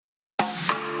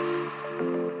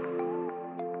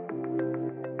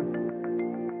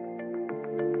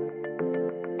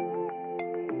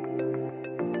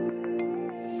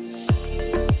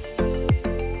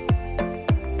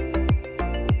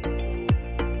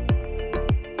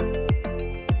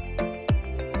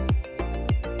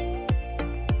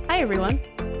everyone.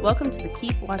 Welcome to the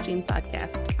Keep Watching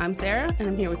podcast. I'm Sarah, and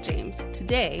I'm here with James.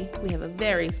 Today, we have a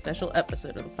very special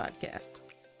episode of the podcast.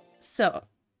 So,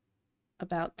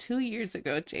 about 2 years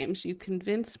ago, James, you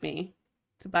convinced me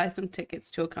to buy some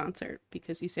tickets to a concert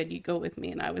because you said you'd go with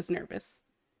me and I was nervous.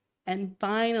 And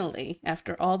finally,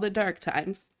 after all the dark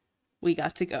times, we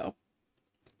got to go.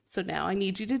 So now I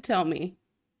need you to tell me,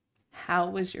 how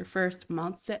was your first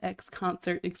Monsta X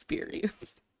concert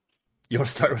experience? You want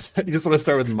to start with that? You just want to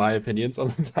start with my opinions on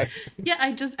the entire thing? Yeah,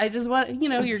 I just want,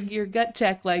 your gut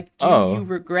check, like, do you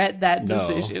regret that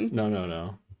decision?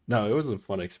 No, it was a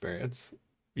fun experience.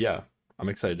 Yeah, I'm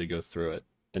excited to go through it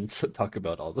and talk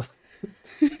about all the,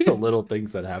 the little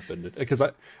things that happened. Because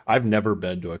I've never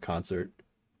been to a concert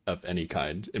of any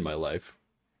kind in my life.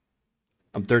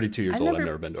 I'm 32 years old, I've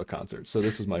never been to a concert. So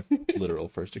this was my literal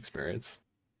first experience.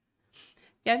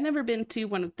 Yeah, I've never been to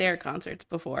one of their concerts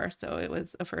before, so it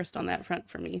was a first on that front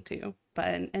for me too.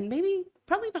 But and maybe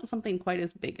probably not something quite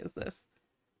as big as this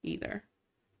either.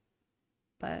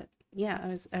 But yeah, I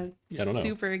was I don't know.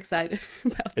 Super excited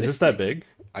about this. Is this that big?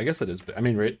 I guess it is. I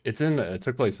mean, it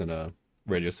took place in a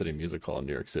Radio City Music Hall in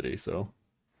New York City, so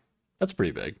that's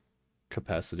pretty big.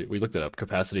 Capacity, we looked it up.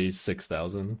 Capacity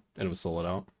 6,000, and it was sold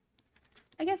out.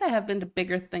 I guess I have been to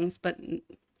bigger things, but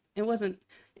it wasn't.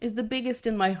 Is the biggest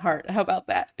in my heart. How about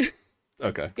that?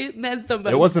 Okay. It meant the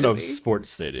most. It wasn't to a me.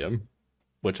 Sports stadium,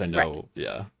 which I know. Right.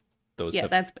 Yeah. Those. Yeah,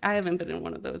 I haven't been in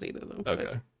one of those either, though. Okay.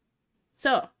 But.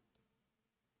 So,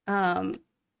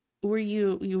 were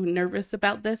you nervous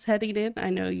about this heading in? I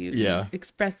know you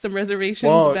expressed some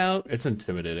reservations about. It's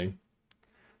intimidating.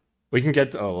 We can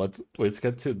get to, let's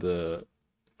get to the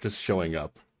just showing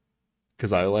up,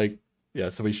 because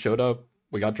so we showed up.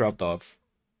 We got dropped off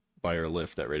by our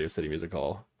lift at Radio City Music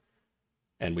Hall,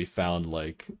 and we found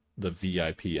like the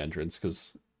VIP entrance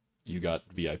because you got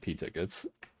VIP tickets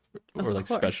or like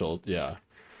special,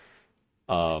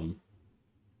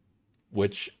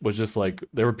 which was just like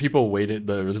there were people waiting.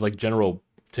 There was like general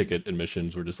ticket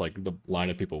admissions were just like the line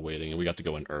of people waiting, and we got to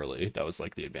go in early. That was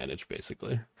like the advantage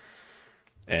basically.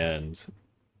 And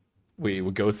we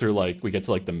would go through we get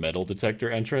to like the metal detector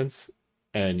entrance.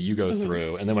 And you go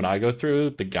through, and then when I go through,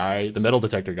 the metal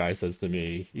detector guy says to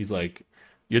me, he's like,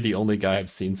 "You're the only guy I've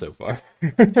seen so far."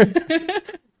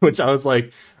 Which I was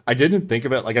like, I didn't think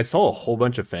about, like, I saw a whole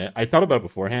bunch of fans. I thought about it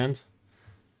beforehand,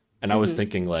 and I was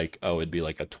thinking like, oh, it'd be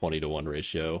like a 20-to-1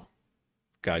 ratio,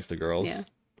 guys to girls,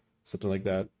 something like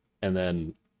that. And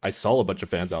then I saw a bunch of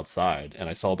fans outside, and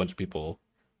I saw a bunch of people.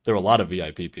 There were a lot of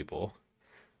VIP people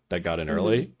that got in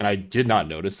early, and I did not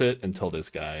notice it until this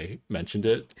guy mentioned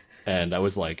it. And I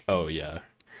was like, oh yeah,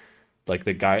 like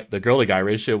the girl to guy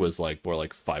ratio was like more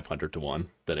like 500-to-1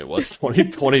 than it was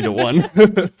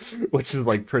 20-to-1, which is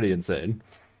like pretty insane.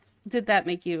 Did that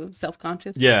make you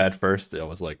self-conscious? Yeah, at first I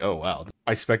was like, oh wow.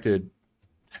 I expected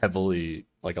heavily,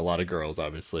 like a lot of girls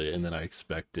obviously, and then I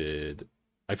expected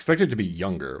to be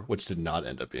younger, which did not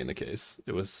end up being the case.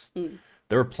 It was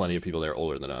there were plenty of people there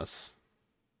older than us.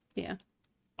 Yeah.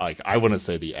 Like I wouldn't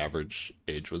say the average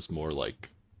age was more like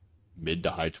mid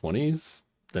to high 20s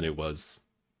than it was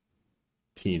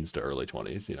teens to early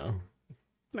 20s,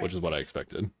 right. Which is what I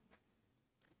expected.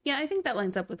 Yeah, I think that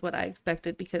lines up with what I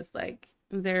expected because like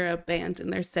they're a band in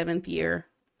their 7th year,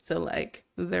 so like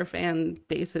their fan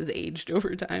base has aged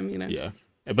over time, Yeah,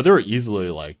 but there were easily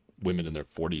like women in their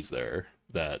 40s there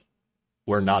that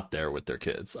were not there with their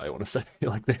kids. I want to say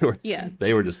like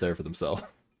they were just there for themselves.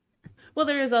 Well,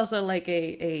 there is also like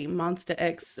a Monsta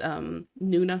X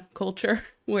Nuna culture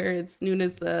where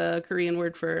Nuna's the Korean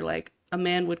word for like a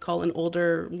man would call an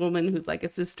older woman who's like a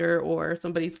sister or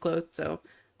somebody's close. So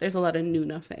there's a lot of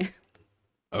Nuna fans.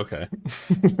 Okay.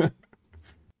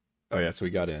 Oh yeah, so we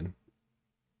got in.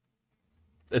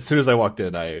 As soon as I walked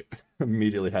in, I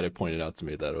immediately had it pointed out to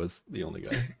me that it was the only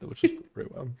guy, which is pretty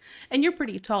well. And you're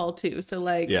pretty tall too, so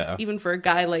like even for a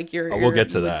guy like we'll get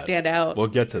to that. Stand out. We'll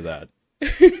get to that.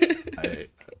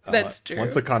 That's true.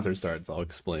 Once the concert starts, I'll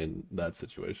explain that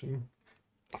situation.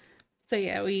 So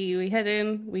yeah, we head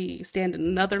in, we stand in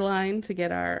another line to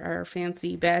get our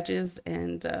fancy badges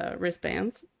and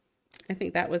wristbands. I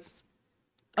think that was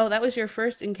your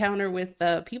first encounter with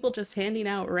people just handing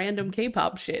out random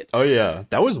K-pop shit. Oh yeah,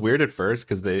 that was weird at first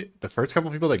because the first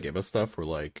couple people that gave us stuff were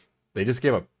like, they just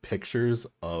gave us pictures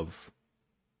of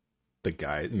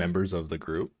the members of the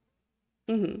group.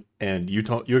 And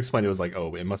you explained it was like,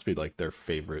 oh, it must be like their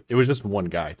favorite. It was just one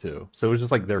guy too, so it was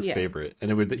just like their favorite,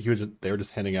 and they were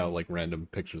just handing out like random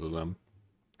pictures of them.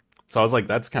 So I was like,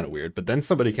 that's kind of weird. But then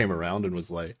somebody came around and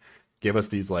was like, gave us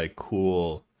these like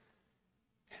cool,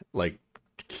 like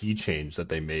keychains that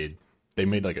they made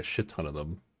like a shit ton of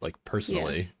them, like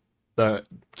personally, The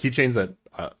keychains that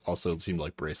also seemed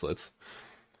like bracelets.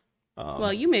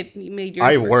 Well, you made yours.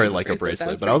 I wore it a like a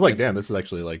bracelet, but I was like, damn, this is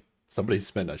actually like somebody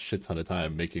spent a shit ton of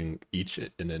time making each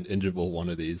in an individual one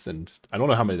of these, and I don't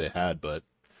know how many they had, but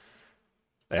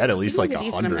they had at least like a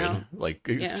decent 100, amount. like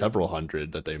several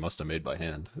hundred that they must have made by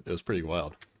hand. It was pretty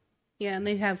wild. Yeah, and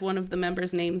they have one of the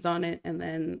members' names on it, and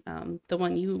then the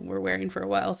one you were wearing for a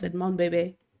while said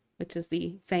Monbebe, which is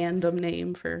the fandom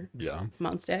name for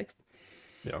Monsta.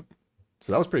 Yeah.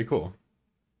 So that was pretty cool.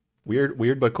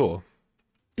 Weird but cool.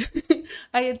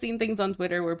 I had seen things on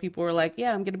Twitter where people were like,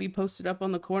 yeah, I'm going to be posted up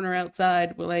on the corner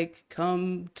outside. We're like,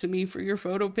 come to me for your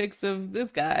photo pics of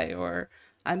this guy. Or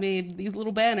I made these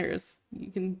little banners.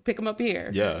 You can pick them up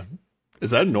here. Yeah. Is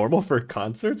that normal for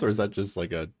concerts, or is that just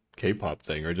like a K-pop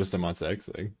thing, or just a Monsta X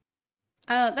thing?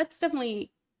 That's definitely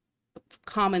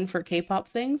common for K-pop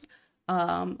things.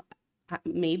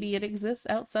 Maybe it exists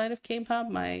outside of K-pop.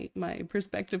 My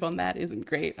perspective on that isn't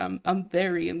great. I'm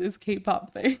very in this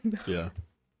K-pop thing. Yeah.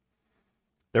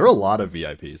 There were a lot of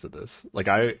VIPs at this. Like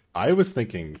I was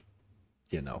thinking,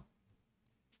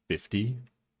 50,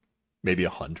 maybe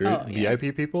 100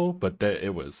 VIP people, but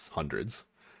it was hundreds.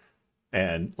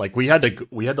 And like we had to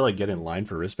like get in line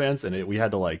for wristbands, and we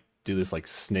had to like do this like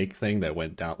snake thing that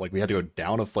went down. Like we had to go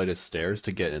down a flight of stairs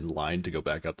to get in line to go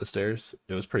back up the stairs.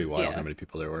 It was pretty wild how many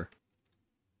people there were.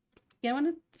 Yeah, I want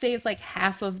to say it's like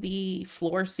half of the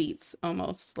floor seats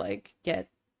almost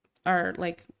are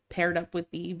paired up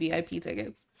with the VIP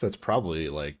tickets. So it's probably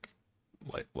like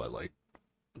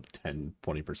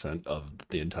 10-20% of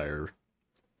the entire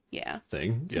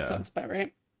thing. Yeah. That sounds about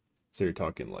right. So you're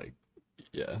talking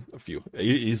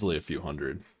easily a few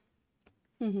hundred.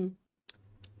 Mm-hmm.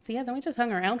 So yeah, then we just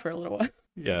hung around for a little while.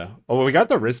 Yeah. Oh, we got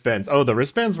the wristbands. Oh, the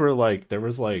wristbands were like, there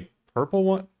was like purple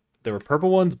one. There were purple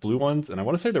ones, blue ones, and I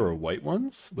want to say there were white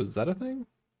ones. Was that a thing?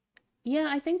 Yeah,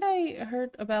 I think I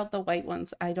heard about the white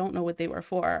ones. I don't know what they were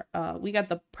for. We got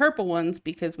the purple ones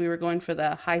because we were going for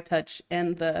the high touch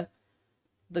and the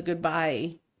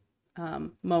goodbye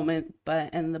moment,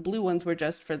 and the blue ones were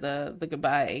just for the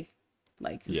goodbye,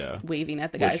 waving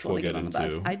at the guys while they get on the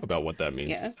bus. About what that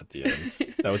means at the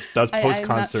end. That's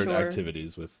post-concert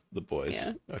activities with the boys.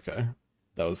 Yeah. Okay.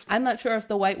 I'm not sure if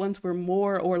the white ones were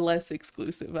more or less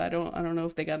exclusive. I don't know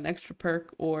if they got an extra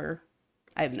perk, or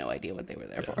I have no idea what they were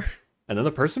there for. And then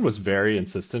the person was very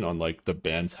insistent on like the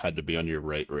bands had to be on your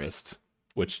right wrist,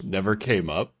 which never came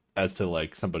up as to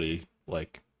like somebody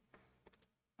like.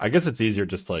 I guess it's easier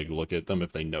just to like look at them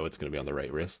if they know it's going to be on the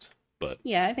right wrist. But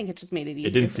yeah, I think it just made it easier.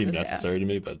 It didn't seem necessary to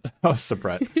me, but I was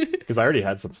surprised because I already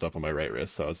had some stuff on my right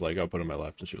wrist, so I was like, I'll put it on my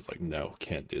left, and she was like, no,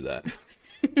 can't do that.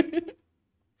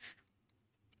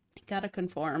 Gotta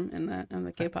conform in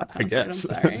the K-pop concert. I guess.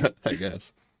 I'm sorry. I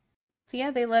guess. So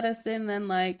yeah, they let us in. Then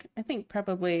I think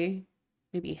probably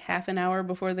maybe half an hour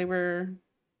before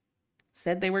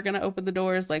said they were gonna open the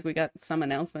doors. Like we got some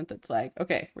announcement that's like,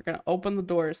 okay, we're gonna open the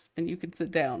doors and you can sit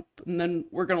down, and then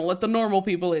we're gonna let the normal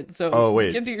people in. So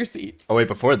get to your seats. Oh wait,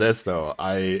 before this though,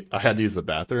 I had to use the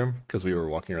bathroom because we were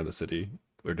walking around the city.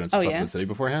 We were doing some stuff in the city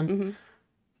beforehand. Mm-hmm.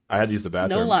 I had to use the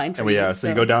bathroom. No line for so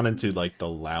you go down into like the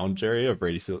lounge area of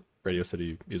Radio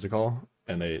City Music Hall,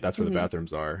 and that's where the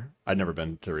bathrooms are. I'd never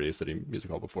been to Radio City Music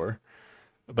Hall before,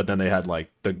 but then they had like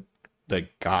the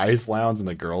guys lounge and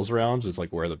the girls lounge is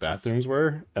like where the bathrooms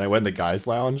were, and I went in the guys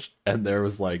lounge, and there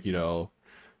was like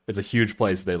it's a huge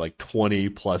place. They had like 20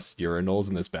 plus urinals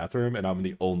in this bathroom, and I'm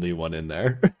the only one in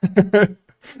there,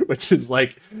 which is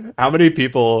like how many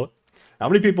people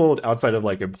outside of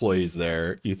like employees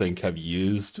there you think have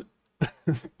used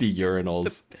the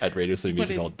urinals at Radio City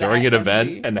Music Hall during an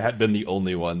event and had been the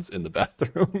only ones in the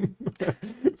bathroom? That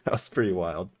was pretty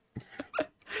wild.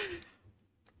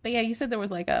 But yeah, you said there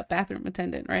was like a bathroom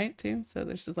attendant, right? Too. So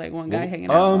there's just like one guy hanging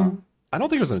out. I don't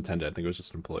think it was an attendant. I think it was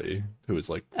just an employee who was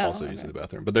like also using the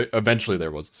bathroom. But eventually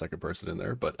there was a second person in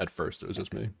there. But at first it was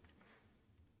just me.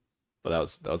 But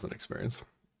that was an experience.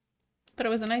 But it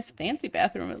was a nice fancy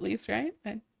bathroom at least, right?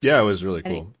 Yeah, it was really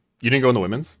cool. You didn't go in the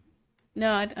women's?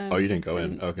 No, you didn't go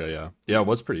in. Okay, yeah. Yeah, it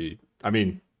was pretty. I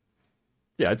mean,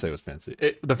 yeah, I'd say it was fancy.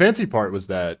 The fancy part was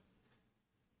that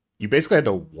you basically had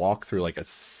to walk through like a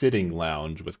sitting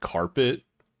lounge with carpet.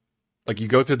 Like you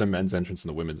go through the men's entrance and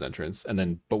the women's entrance,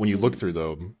 but when you look through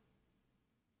them,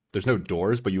 there's no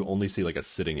doors, but you only see like a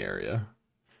sitting area.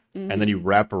 Mm-hmm. And then you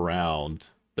wrap around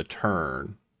the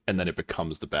turn, and then it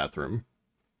becomes the bathroom.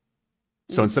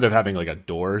 So instead of having like a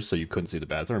door so you couldn't see the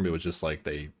bathroom, it was just like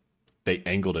they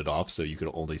angled it off so you could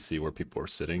only see where people were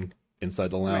sitting inside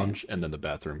the lounge, and then the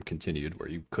bathroom continued where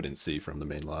you couldn't see from the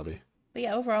main lobby. But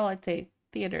yeah, overall, I'd say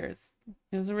theaters.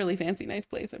 It was a really fancy, nice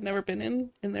place. I've never been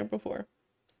in there before.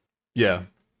 Yeah.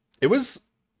 It was.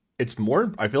 It's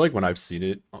more. I feel like when I've seen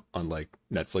it on like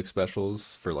Netflix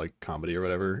specials for like comedy or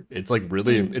whatever, it's like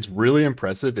really. It's really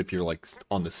impressive if you're like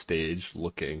on the stage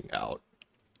looking out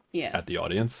Yeah. at the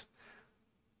audience.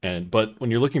 But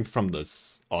when you're looking from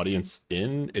this audience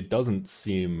in, it doesn't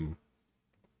seem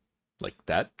like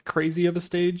that crazy of a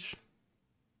stage.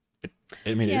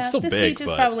 I mean, it's still the big, stage is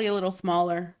but probably a little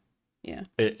smaller. Yeah.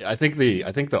 I think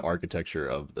the architecture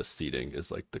of the seating is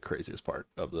like the craziest part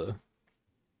of the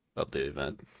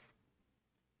event.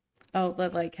 Oh,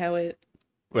 but like how it.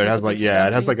 Where it has like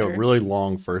it has like a or... really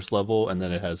long first level, and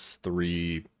then it has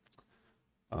three,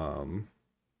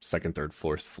 second, third,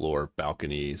 fourth floor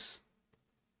balconies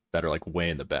that are like way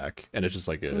in the back, and it's just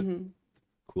like a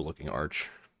cool looking arch.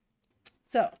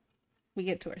 So we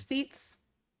get to our seats.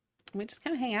 We just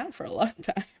kind of hang out for a long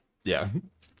time. Yeah,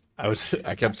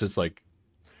 I kept just like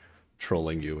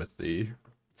trolling you with the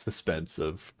suspense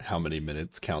of how many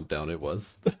minutes countdown it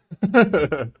was.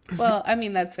 Well, I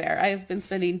mean, that's fair. I have been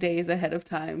spending days ahead of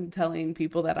time telling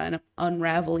people that I'm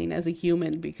unraveling as a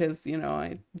human because, you know,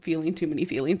 I'm feeling too many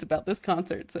feelings about this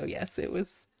concert. So yes, it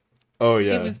was. Oh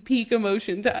yeah, it was peak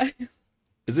emotion time.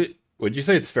 Is it? Would you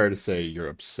say it's fair to say you're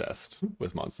obsessed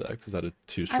with Monsta? Is that a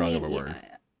too strong of a word?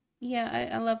 Yeah,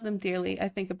 I love them dearly. I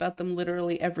think about them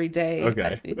literally every day.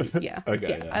 Okay. Yeah.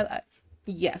 Okay. Yeah.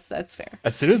 Yes, that's fair.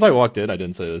 As soon as I walked in, I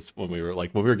didn't say this when we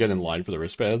were getting in line for the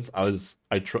wristbands. I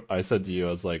said to you,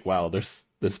 I was like, "Wow, this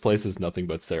place is nothing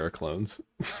but Sarah clones,"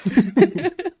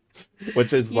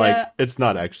 which is like it's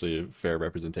not actually a fair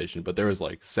representation. But there was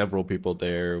like several people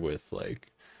there with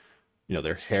like, you know,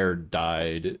 their hair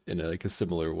dyed in like a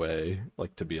similar way,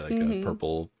 like to be like a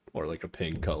purple or like a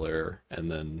pink color,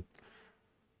 and then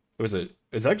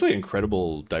it's actually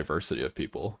incredible diversity of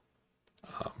people.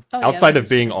 Outside of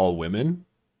being all women,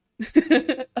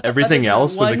 everything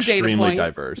else was extremely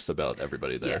diverse about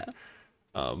everybody there.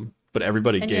 Yeah. But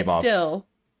everybody gave off still,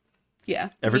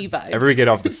 everybody gave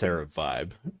off the Sarah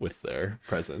vibe with their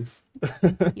presence.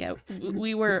 Yeah,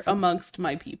 we were amongst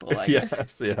my people, I guess.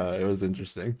 Yes, yeah, it was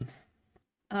interesting.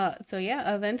 So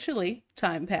yeah, eventually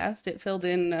time passed. It filled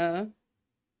in.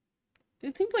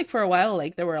 It seemed like for a while,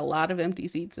 like there were a lot of empty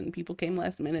seats and people came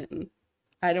last minute, and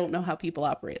I don't know how people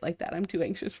operate like that. I'm too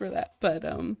anxious for that. But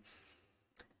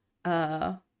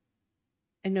I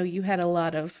know you had a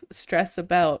lot of stress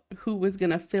about who was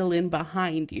gonna fill in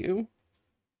behind you.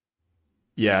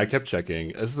 Yeah, I kept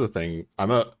checking. This is the thing. I'm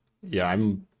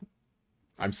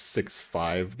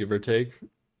 6'5", give or take,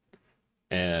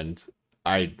 and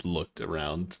I looked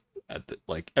around at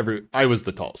I was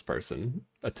the tallest person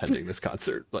attending this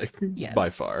concert, like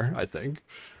by far, I think.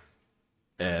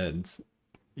 And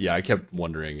yeah, I kept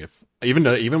wondering if even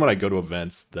when I go to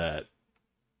events that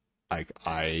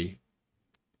I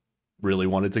really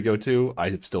wanted to go to,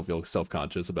 I still feel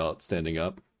self-conscious about standing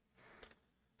up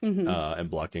and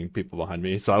blocking people behind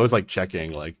me. So I was like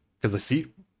checking, like, because the seat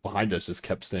behind us just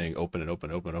kept staying open and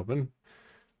open, open, open,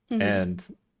 and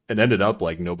it ended up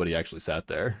like nobody actually sat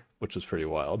there, which was pretty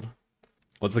wild.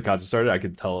 Once the concert started, I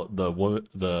could tell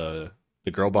the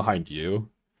girl behind you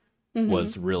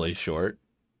was really short.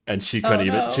 And she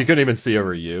couldn't even see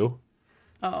over you.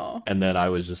 Oh. And then I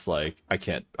was just like, I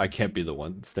can't be the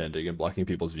one standing and blocking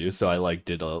people's views. So I like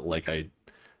did I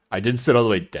didn't sit all the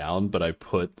way down, but I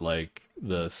put like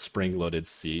the spring loaded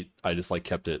seat. I just like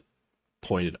kept it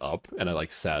pointed up, and I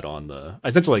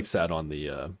essentially sat on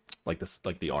the the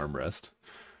armrest.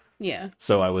 Yeah.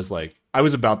 So I was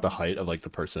about the height of like the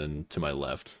person to my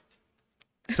left.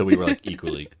 So we were like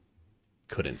equally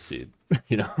couldn't see,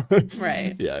 you know?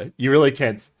 Right. Yeah. You really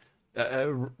can't.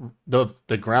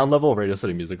 The ground level of Radio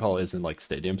City Music Hall isn't like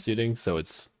stadium seating, so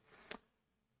it's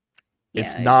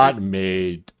not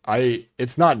made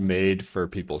for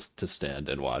people to stand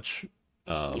and watch.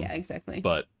 Yeah, exactly.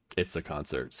 But it's a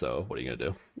concert, so what are you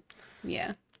gonna do?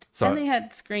 Yeah. So, and they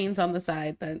had screens on the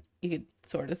side that you could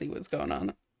sort of see what's going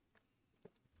on.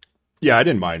 Yeah, I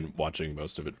didn't mind watching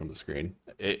most of it from the screen.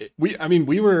 We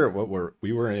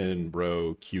were in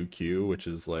row QQ, which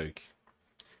is like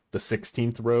the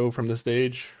 16th row from the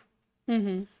stage.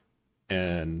 And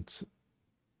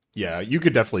yeah, you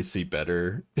could definitely see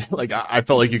better. Like I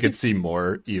felt like you could see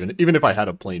more, even if I had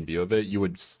a plain view of it, you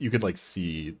could like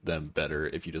see them better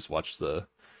if you just watched the.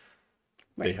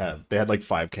 Right. They had like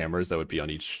 5 cameras that would be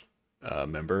on each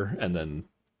member, and then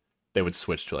they would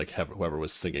switch to like whoever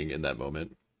was singing in that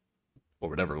moment, or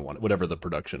whatever the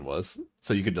production was.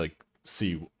 So you could like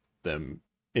see them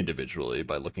individually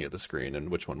by looking at the screen and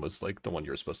which one was like the one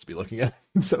you were supposed to be looking at.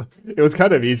 So it was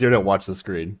kind of easier to watch the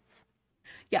screen.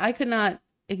 Yeah, I could not.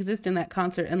 exist in that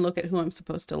concert and look at who I'm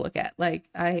supposed to look at. Like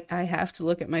I have to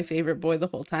look at my favorite boy the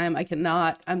whole time. I could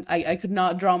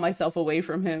not draw myself away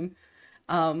from him.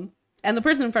 And the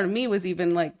person in front of me was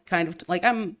even like kind of like,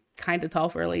 I'm kind of tall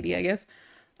for a lady, I guess.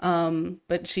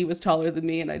 But she was taller than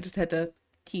me, and I just had to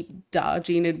keep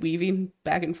dodging and weaving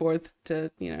back and forth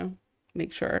to,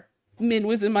 make sure Min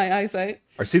was in my eyesight.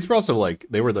 Our seats were also like,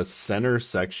 they were the center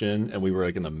section, and we were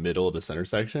like in the middle of the center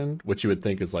section, which you would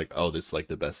think is like, oh, this is like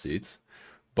the best seats.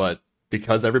 But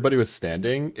because everybody was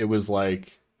standing, it was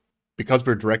like, because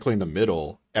we're directly in the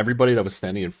middle, everybody that was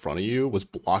standing in front of you was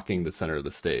blocking the center of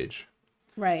the stage.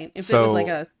 Right. If it was like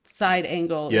a side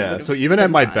angle. Yeah. So even at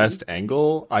my best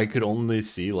angle, I could only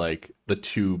see like the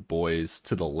two boys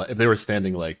to the left. If they were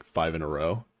standing like 5 in a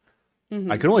row,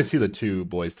 I could only see the two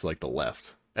boys to like the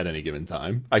left at any given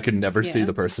time. I could never see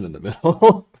the person in the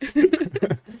middle.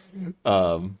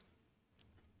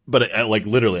 But like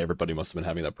literally everybody must have been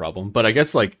having that problem. But I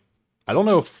guess like, I don't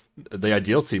know if the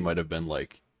ideal seat might have been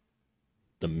like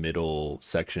the middle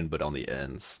section, but on the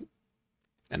ends.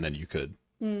 And then you could.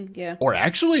 Yeah. Or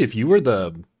actually, if you were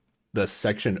the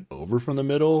section over from the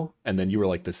middle, and then you were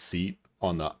like the seat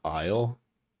on the aisle,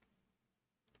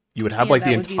 you would have like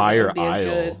the entire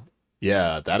aisle.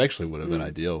 Yeah, that actually would have been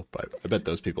ideal. But I bet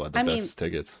those people had the best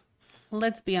tickets.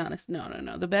 Let's be honest. No.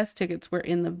 The best tickets were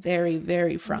in the very,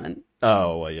 very front.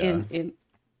 Oh, well, yeah. In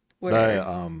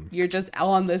where you're just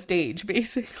on the stage,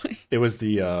 basically. It was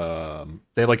they had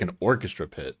like an orchestra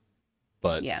pit.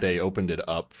 But they opened it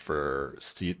up for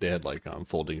seat. They had like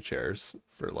folding chairs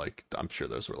for like, I'm sure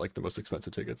those were like the most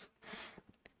expensive tickets.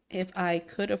 If I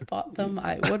could have bought them,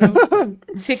 I would have.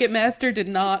 Ticketmaster did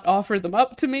not offer them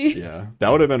up to me. Yeah,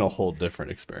 that would have been a whole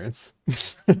different experience.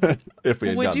 If we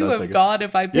had would you those have tickets. gone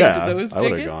if I picked those tickets? I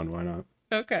would have gone. Why not?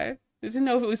 Okay, I didn't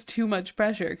know if it was too much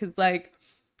pressure because like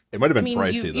it might have been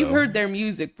pricey. Though. You've heard their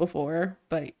music before,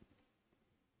 but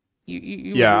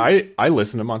you I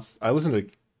listen to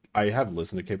I have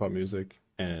listened to K-pop music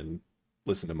and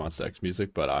listened to Monsta X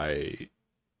music, but I'm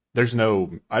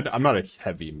not a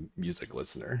heavy music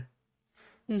listener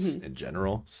in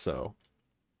general, so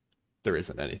there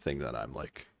isn't anything that I'm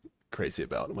like crazy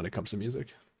about when it comes to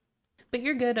music. But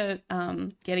you're good at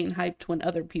getting hyped when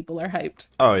other people are hyped.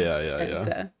 Oh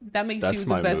yeah. That makes you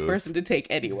the best person to take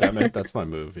anywhere. That's my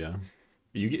move. Yeah.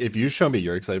 If you show me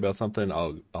you're excited about something,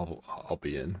 I'll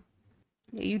be in.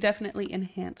 Yeah, you definitely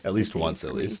enhanced at least once,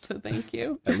 at least. So thank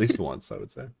you. At least once, I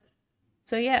would say.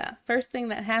 So yeah, first thing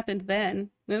that happened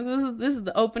then. This is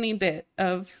the opening bit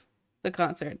of the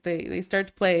concert. They start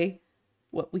to play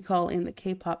what we call in the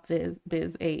K-pop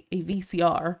biz a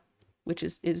VCR, which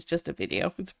is just a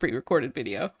video. It's a pre-recorded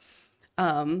video,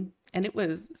 and it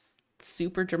was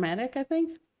super dramatic. I think.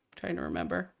 I'm trying to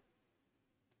remember.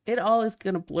 It all is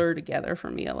going to blur together for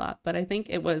me a lot, but I think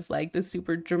it was like the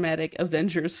super dramatic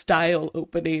Avengers style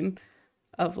opening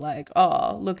of like,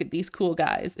 oh, look at these cool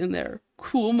guys in their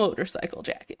cool motorcycle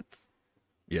jackets.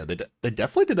 Yeah, they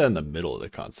definitely did that in the middle of the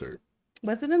concert.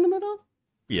 Was it in the middle?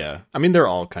 Yeah. I mean, they're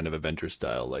all kind of Avengers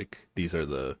style. Like, these are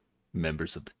the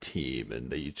members of the team,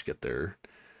 and they each get their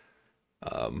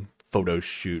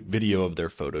video of their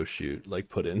photo shoot, like,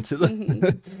 put into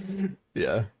the...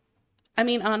 Yeah. I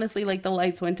mean, honestly, like the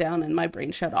lights went down and my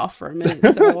brain shut off for a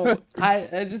minute. So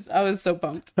I was so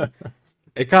pumped.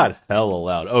 It got hella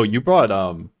loud. Oh, you brought,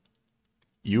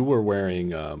 you were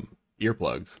wearing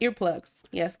earplugs. Earplugs,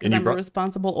 yes, because I'm a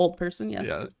responsible old person, yes.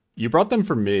 Yeah. You brought them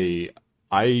for me.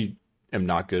 I am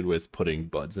not good with putting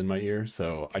buds in my ear,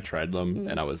 so I tried them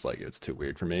and I was like, it's too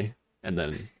weird for me. And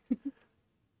then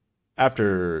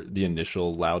after the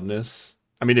initial loudness,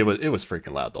 I mean, it was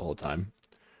freaking loud the whole time.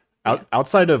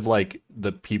 Outside of like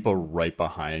the people right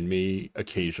behind me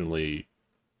occasionally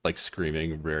like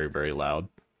screaming very, very loud.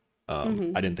 I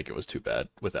didn't think it was too bad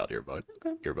without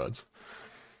earbuds.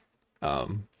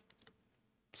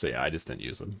 So yeah, I just didn't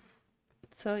use them.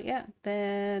 So yeah,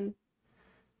 then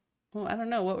I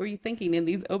don't know, what were you thinking in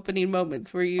these opening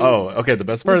moments? Were you okay, the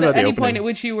best part of that any point at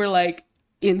which you were like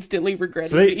instantly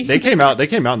regretting so they came out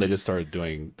and they just started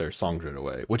doing their songs right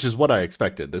away, which is what I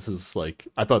expected. This is like,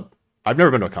 I thought, I've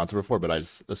never been to a concert before, but I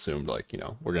just assumed like,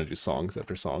 we're going to do songs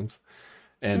after songs.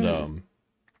 And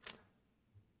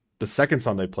the second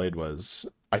song they played was,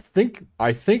 I think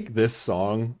this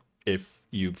song, if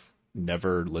you've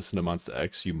never listened to Monsta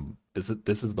X,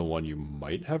 this is the one you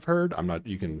might have heard. I'm not,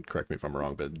 you can correct me if I'm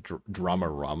wrong, but Drama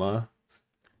Rama.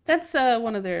 That's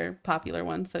one of their popular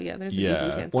ones. So yeah, there's a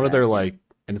decent chance one of their like,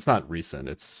 and it's not recent,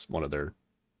 it's one of their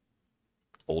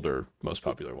older, most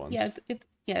popular ones. Yeah,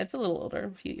 it's a little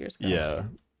older, a few years ago. Yeah.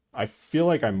 I feel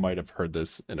like I might have heard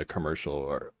this in a commercial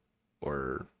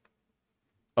or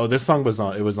oh, this song was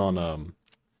on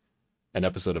an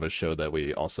episode of a show that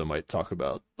we also might talk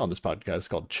about on this podcast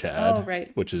called Oh, Chad,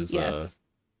 right. which is Yes.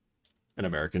 an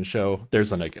American show.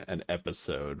 There's an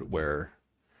episode where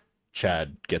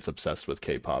Chad gets obsessed with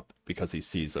K-pop because he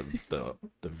sees the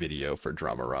video for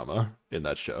Dramarama in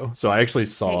that show. So I actually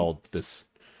saw Hey, this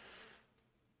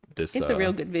it's a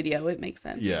real good video. It makes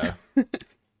sense. yeah.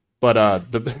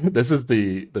 But this is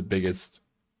the biggest,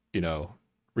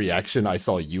 reaction I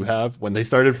saw you have when they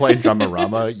started playing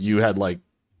Dramarama.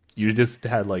 You just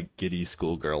had like giddy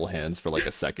schoolgirl hands for like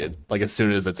a second. Like as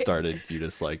soon as it started, you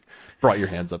just like brought your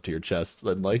hands up to your chest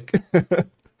and like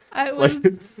I like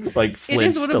was. like It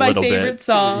is flinched one a of my little favorite bit.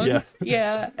 songs. Yeah.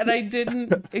 Yeah, and I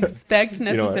didn't expect You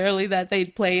know what? necessarily that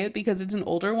they'd play it because it's an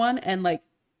older one, and like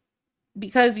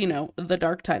because the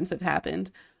dark times have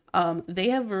happened. They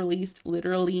have released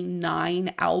literally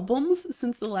 9 albums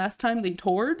since the last time they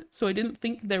toured, so I didn't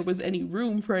think there was any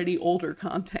room for any older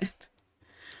content.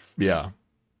 Yeah.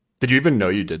 Did you even know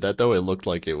you did that though? It looked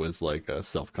like it was like a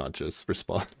self-conscious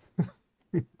response.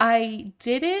 I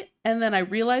did it, and then I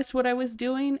realized what I was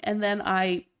doing, and then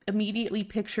I immediately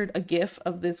pictured a gif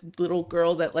of this little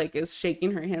girl that like is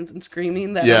shaking her hands and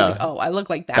screaming that I'm like, Yeah. oh, I look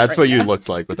like that That's right what you now. looked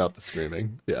like without the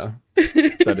screaming. Yeah.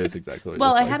 That is exactly what you Well,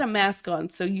 looked I like. had a mask on,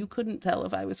 so you couldn't tell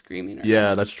if I was screaming or Yeah,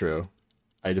 not. that's true.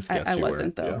 I just guessed I you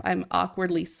wasn't were. though. Yeah. I'm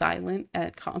awkwardly silent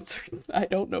at concerts. I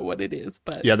don't know what it is,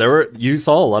 but Yeah, you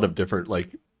saw a lot of different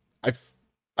like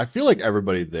I feel like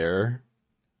everybody there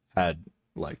had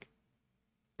like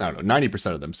I don't know,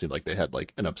 90% of them seemed like they had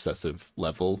like an obsessive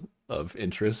level of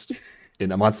interest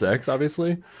in Monsta X,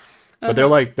 obviously. But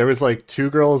uh-huh. there was like 2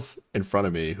 girls in front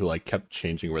of me who like kept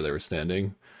changing where they were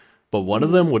standing. But one of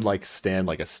Mhm. them would like stand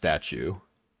like a statue.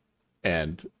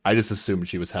 And I just assumed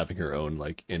she was having her own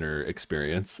like inner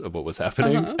experience of what was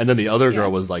happening. Uh-huh. And then the other girl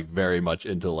Yeah. was like very much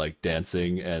into like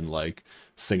dancing and like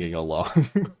singing along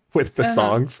with the Uh-huh.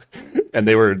 songs. And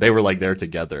they were like there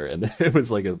together. And it was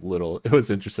like it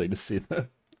was interesting to see the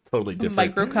totally A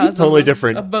different microcosm totally of,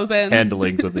 different both ends.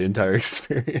 handlings of the entire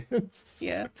experience.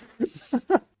 Yeah.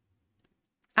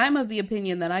 I'm of the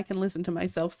opinion that I can listen to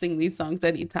myself sing these songs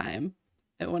anytime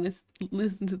I want to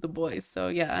listen to the voice. So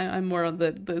yeah, I'm more on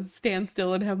the stand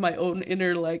still and have my own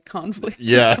inner like conflict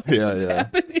Yeah, about yeah, what's yeah.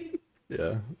 happening.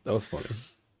 Yeah. That was funny.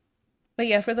 But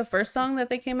yeah, for the first song that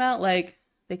they came out, like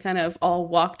they kind of all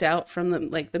walked out from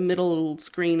the middle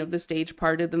screen of the stage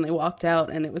parted, then they walked out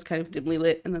and it was kind of dimly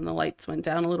lit, and then the lights went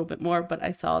down a little bit more, but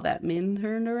I saw that Min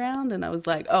turned around and I was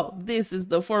like, oh, this is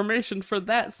the formation for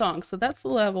that song. So that's the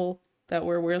level that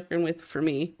we're working with for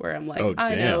me, where I'm like, Oh,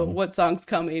 I know damn. what song's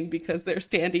coming because they're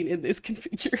standing in this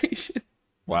configuration.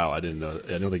 Wow, I didn't know.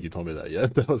 I don't think you told me that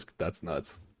yet. That's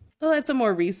nuts. Well, it's a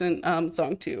more recent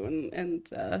song too, and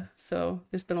so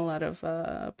there's been a lot of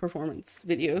performance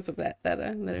videos of that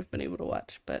I've been able to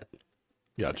watch. But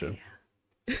Gotcha.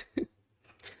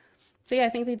 so yeah, I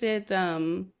think they did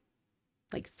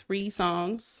like 3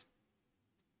 songs,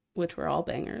 which were all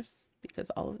bangers because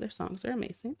all of their songs are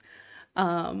amazing.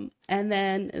 And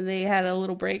then they had a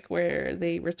little break where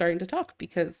they were starting to talk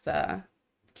because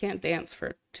can't dance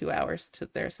for 2 hours to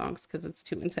their songs because it's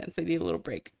too intense. They need a little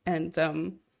break, and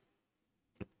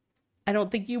I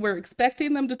don't think you were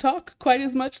expecting them to talk quite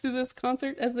as much through this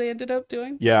concert as they ended up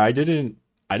doing. Yeah, I didn't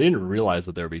realize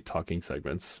that there would be talking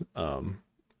segments.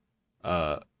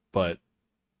 But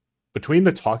between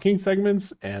the talking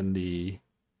segments and the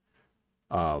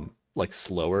like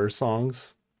slower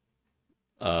songs,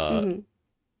 Hmm.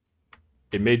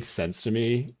 it made sense to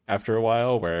me after a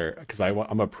while where because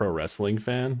I'm a pro wrestling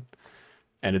fan.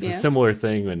 And it's a Yeah. similar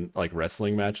thing in like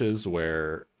wrestling matches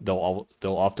where there'll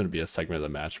often be a segment of the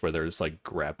match where there's like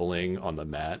grappling on the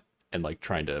mat and like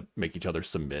trying to make each other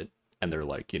submit, and they're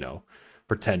like,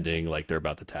 pretending like they're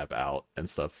about to tap out and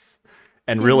stuff.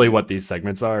 And really Hmm. what these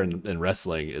segments are in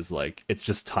wrestling is like it's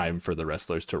just time for the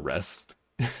wrestlers to rest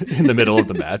in the middle of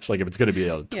the match. Like if it's going to be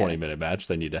a Yeah. 20-minute match,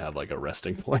 they need to have like a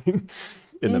resting point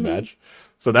in the Hmm. match.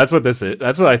 So that's what this is.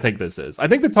 That's what I think this is. I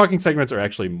think the talking segments are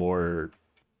actually more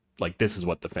like this is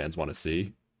what the fans want to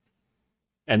see.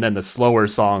 And then the slower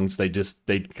songs, they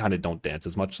kind of don't dance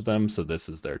as much to them, so this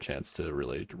is their chance to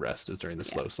really rest is during the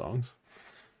Yeah. slow songs.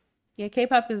 Yeah,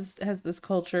 K-pop has this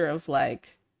culture of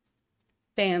like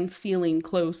fans feeling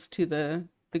close to the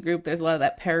group. There's a lot of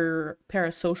that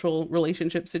parasocial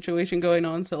relationship situation going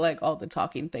on, so like all the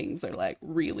talking things are like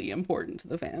really important to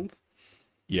the fans.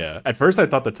 Yeah. At first I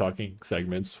thought the talking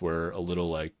segments were a little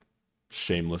like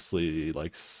shamelessly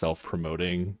like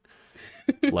self-promoting.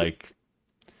 Like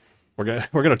we're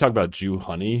gonna talk about Jew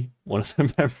Honey, one of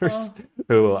the members, Oh,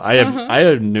 who uh-huh.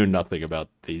 I knew nothing about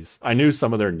these. I knew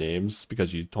some of their names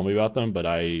because you told me about them, but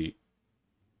I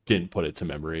didn't put it to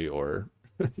memory or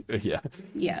Yeah.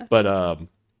 Yeah. But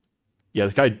yeah,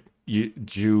 this guy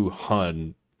Ju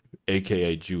Hun,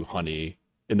 aka Ju Honey,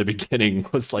 in the beginning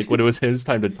was like when it was his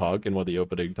time to talk in one of the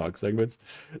opening talk segments,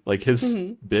 like his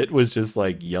Hmm. bit was just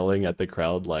like yelling at the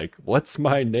crowd like, "What's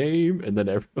my name?" And then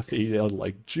everybody yelled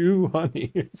like Ju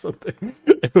Honey or something.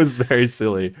 It was very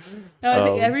silly. No, I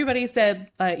think Um, everybody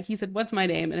said, he said, "What's my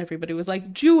name?" And everybody was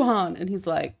like, Juhan. And he's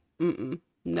like,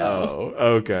 no.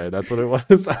 oh, okay, that's what it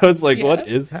was. I was like, Yeah. what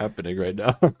is happening right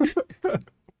now?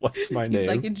 What's my He's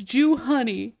like, name? it's Jew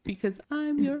Honey because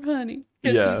I'm your honey.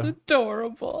 Because he's Yeah.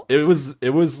 adorable.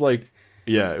 It was like,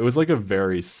 yeah, it was like a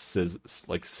very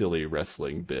like silly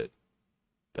wrestling bit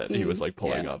that he was like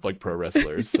pulling Yeah. up, like pro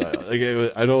wrestlers style. Like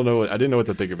I don't know I didn't know what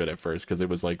to think of it at first because it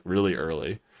was like really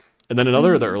early, and then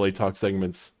another of the Hmm. early talk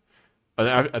segments.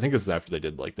 I think this is after they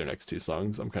did like their next two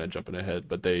songs. I'm kind of jumping ahead,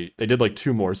 but they did like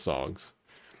two more songs,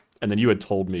 and then you had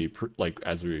told me like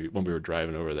as when we were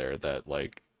driving over there that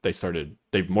like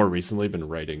they've more recently been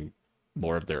writing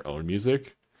more of their own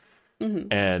music,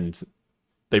 Hmm. and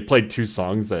they played two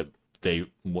songs that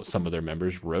some of their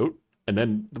members wrote, and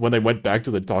then when they went back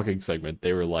to the talking segment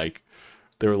they were like,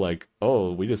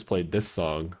 oh, we just played this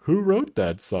song, who wrote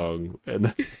that song? And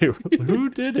then who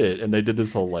did it? And they did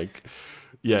this whole like,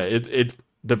 yeah, it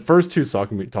the first two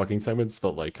talking segments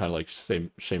felt like kind of like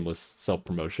shameless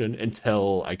self-promotion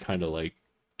until I kind of like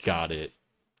got it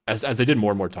as I did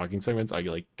more and more talking segments. I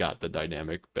like got the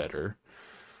dynamic better,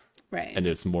 Right. and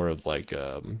it's more of like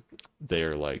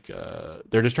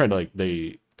they're just trying to like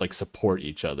they like support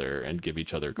each other and give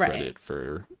each other Right. credit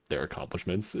for their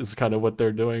accomplishments is kind of what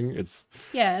they're doing. It's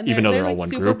Yeah. And even though they're they're all like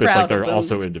one super group, it's like proud of they're them.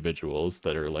 also individuals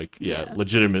that are like, yeah, Yeah.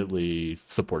 legitimately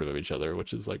supportive of each other,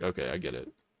 which is like, okay, I get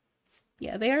it.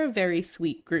 Yeah. They are a very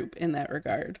sweet group in that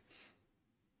regard.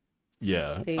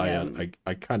 Yeah, They,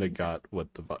 I kind of got what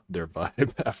their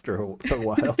vibe after a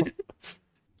while.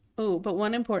 oh, but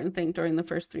one important thing during the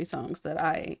first three songs that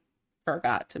I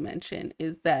forgot to mention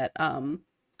is that,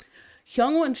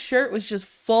 Hyungwon's shirt was just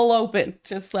full open,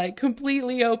 just like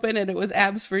completely open, and it was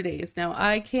abs for days. Now,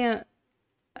 I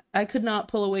could not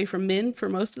pull away from Min for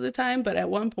most of the time, but at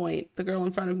one point, the girl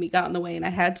in front of me got in the way, and I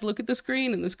had to look at the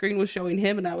screen, and the screen was showing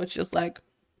him, and I was just like,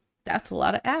 that's a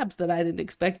lot of abs that I didn't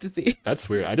expect to see. That's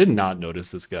weird. I did not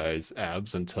notice this guy's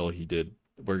abs until he did.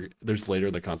 Where there's later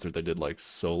in the concert they did like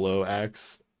solo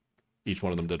acts. Each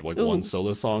one of them did like one Ooh,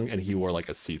 solo song, and he wore like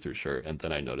a see-through shirt, and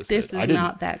then I noticed this it. I is didn't.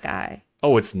 not that guy.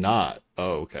 Oh, it's not.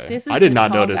 Oh, okay. This is I did the not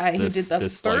tall notice guy who this. did the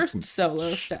This first like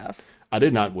solo stuff. I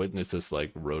did not witness this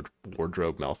like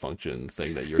wardrobe malfunction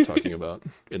thing that you're talking about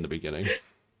in the beginning.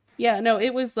 Yeah, no,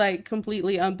 it was like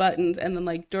completely unbuttoned, and then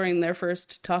like during their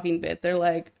first talking bit, they're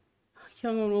like,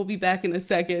 Hyungwon will be back in a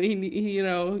second. He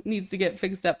needs to get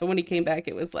fixed up. But when he came back,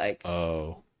 it was like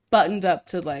Oh, buttoned up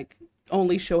to like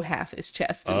only show half his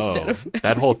chest instead oh, of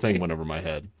that whole thing went over my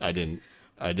head. I didn't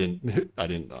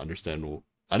understand.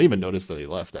 I didn't even notice that he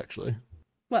left actually.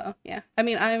 Well, yeah. I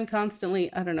mean, I'm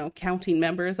constantly, I don't know, counting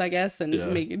members, I guess, and Yeah.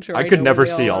 making sure I I could know never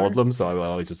where they see all are. of them, so I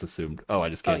always just assumed, oh, I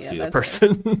just Oh can't yeah, see the that's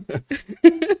person.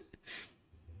 it.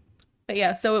 But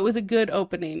yeah, so it was a good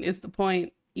opening is the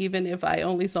point, even if I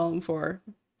only saw him for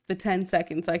the 10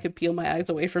 seconds I could peel my eyes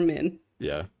away from Min.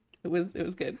 Yeah. It was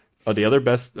good. Oh, the other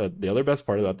best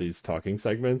part about these talking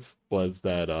segments was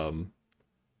that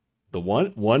the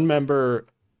one member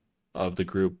of the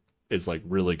group is like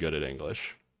really good at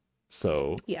English.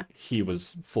 So Yeah. he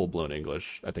was full blown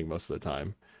English, I think, most of the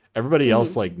time. Everybody Hmm.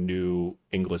 else like knew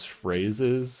English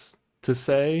phrases to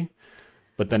say,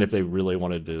 but then if they really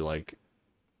wanted to like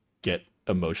get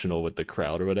emotional with the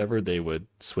crowd or whatever, they would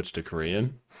switch to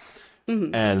Korean.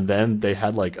 Hmm. And then they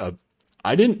had like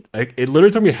it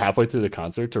literally took me halfway through the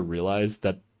concert to realize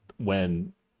that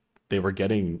when they were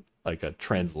getting like a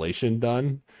translation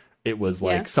done, it was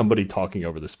Yeah. like somebody talking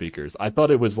over the speakers. I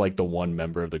thought it was like the one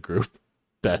member of the group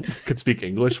that could speak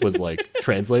English was like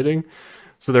translating.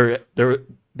 So there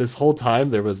this whole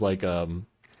time there was like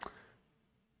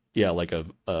yeah, like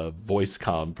a voice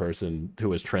comm person who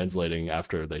was translating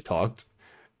after they talked,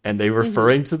 and they were Hmm.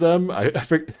 referring to them.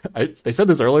 They said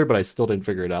this earlier, but I still didn't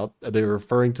figure it out. They were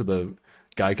referring to the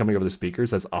guy coming over the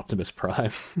speakers as Optimus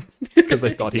Prime because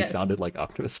they thought he Yes. sounded like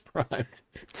Optimus Prime,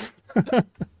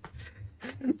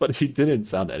 but he didn't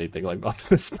sound anything like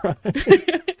Optimus Prime.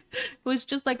 It was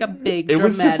just like a big It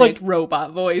was dramatic just like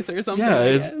robot voice or something. yeah,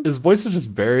 I his voice was just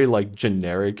very like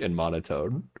generic and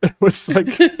monotone. It was like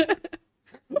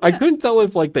I couldn't tell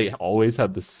if like they always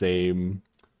have the same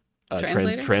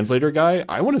Translator? translator guy.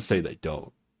 I want to say they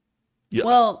don't. Yeah,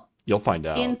 Well, you'll find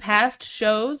out. in past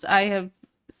shows, I have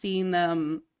seen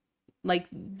them like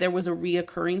there was a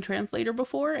reoccurring translator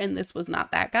before, and this was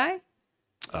not that guy.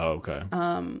 Oh, okay.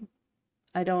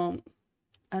 I don't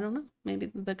know.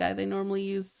 Maybe the guy they normally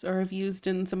use or have used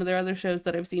in some of their other shows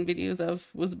that I've seen videos of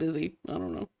was busy. I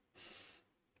don't know.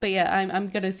 But yeah, I'm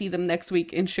gonna see them next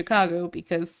week in Chicago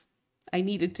because I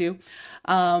needed to.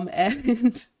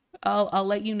 And I'll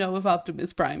let you know if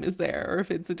Optimus Prime is there or if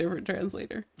it's a different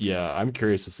translator. Yeah, I'm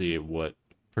curious to see what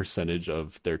percentage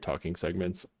of their talking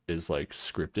segments is like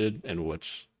scripted and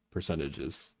which percentage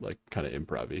is like kind of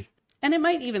improv-y. And it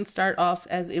might even start off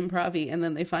as improv-y and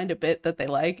then they find a bit that they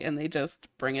like and they just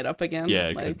bring it up again. Yeah,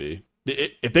 it could be.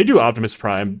 If they do Optimus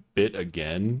Prime bit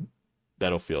again,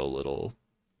 that'll feel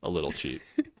a little cheap.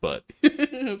 But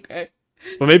okay.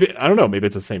 But maybe I don't know, maybe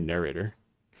it's the same narrator.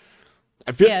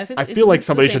 I feel like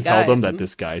somebody should tell them that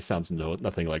this guy sounds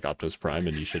nothing like Optimus Prime,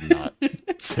 and you should not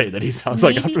say that he sounds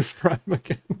like Optimus Prime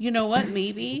again. You know what?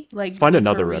 Maybe like find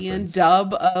another Korean reference.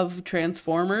 Dub of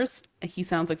Transformers. He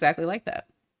sounds exactly like that.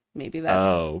 Maybe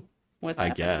that's what's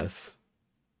happening. guess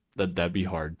that'd be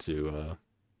hard to.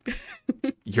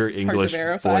 Your English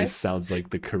voice sounds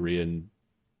like the Korean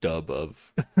dub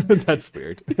of. That's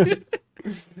weird.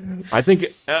 I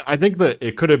think that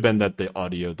it could have been that the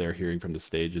audio they're hearing from the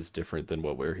stage is different than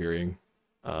what we're hearing.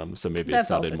 So maybe it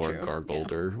sounded more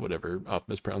gargled or whatever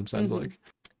Optimus Prime sounds like.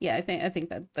 Yeah, I think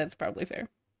that's probably fair.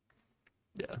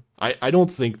 Yeah. I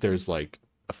don't think there's like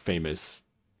a famous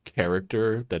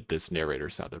character that this narrator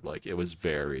sounded like. It was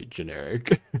very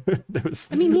generic.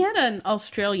 I mean, he had an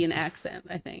Australian accent,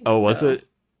 I think. Oh, was it?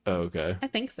 Oh, okay. I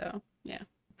think so. Yeah.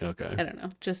 Okay. I don't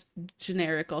know. Just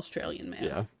generic Australian man.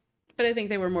 Yeah. But I think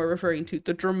they were more referring to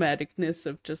the dramaticness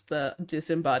of just the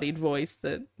disembodied voice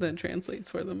that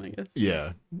translates for them, I guess.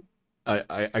 Yeah.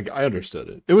 I understood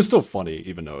it. It was still funny,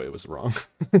 even though it was wrong.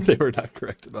 They were not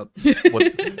correct about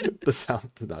what the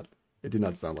sound did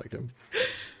not sound like him.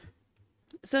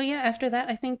 So yeah, after that,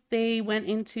 I think they went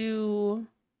into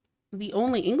the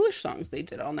only English songs they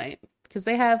did all night. Because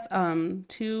they have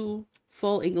 2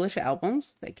 full English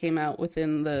albums that came out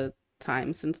within the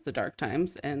time since the dark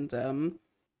times. And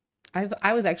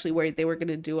I was actually worried they were going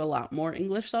to do a lot more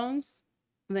English songs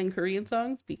than Korean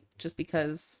songs, just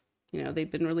because, you know,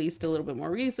 they've been released a little bit more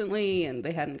recently and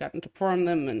they hadn't gotten to perform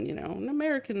them and, you know, an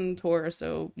American tour,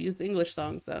 so use the English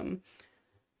songs.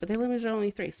 But they limited to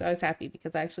only 3, so I was happy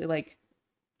because I actually like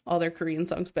all their Korean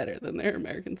songs better than their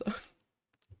American songs.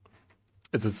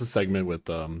 Is this a segment with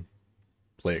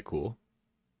Play It Cool?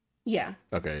 Yeah.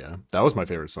 Okay, yeah. That was my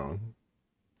favorite song.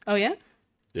 Oh, yeah?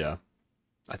 Yeah.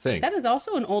 I think. That is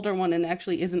also an older one and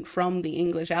actually isn't from the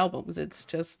English albums. It's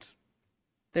just,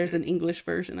 there's an English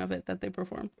version of it that they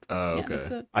performed. Oh, okay.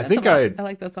 Yeah, I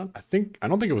like that song. I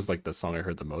don't think it was like the song I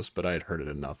heard the most, but I had heard it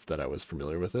enough that I was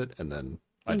familiar with it, and then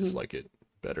I just like it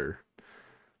better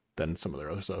than some of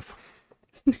their other stuff.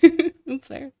 That's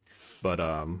fair.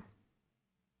 But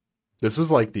this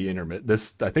was like the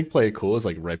I think Play It Cool is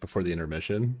like right before the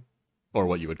intermission, or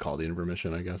what you would call the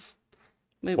intermission, I guess.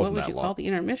 Wait, what would you call the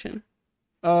intermission?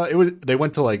 They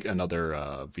went to like another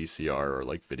VCR or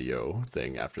like video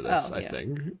thing after this, I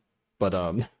think.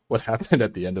 But what happened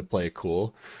at the end of Play It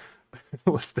Cool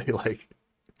was they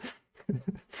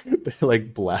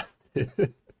blasted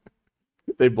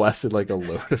they blasted like a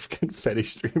load of confetti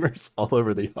streamers all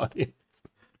over the audience.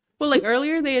 Well, like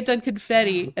earlier they had done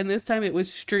confetti, and this time it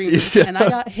was streamers, and I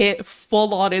got hit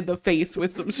full on in the face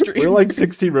with some streamers. We're like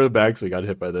 16 rows back, so we got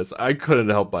hit by this. I couldn't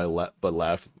help but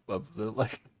laugh of the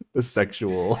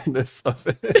sexualness of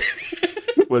it.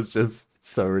 Was just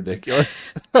so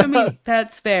ridiculous. I mean,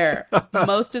 that's fair.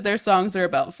 Most of their songs are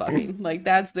about fucking. Like,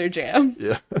 that's their jam.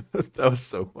 Yeah, that was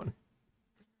so funny.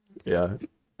 Yeah,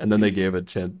 and then they gave a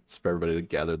chance for everybody to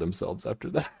gather themselves after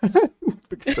that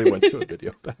because they went to a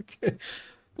video package.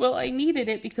 Well, I needed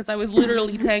it because I was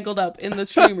literally tangled up in the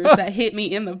streamers that hit me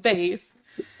in the face.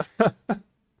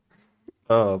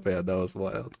 Oh, man, that was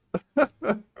wild.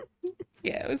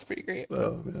 Yeah, it was pretty great.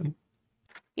 Oh, man.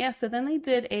 Yeah, so then they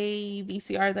did a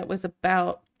VCR that was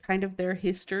about kind of their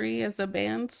history as a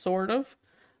band, sort of.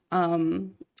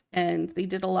 And they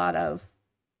did a lot of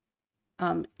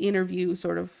interview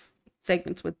sort of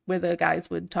segments where the guys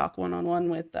would talk one-on-one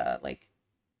with like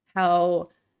how,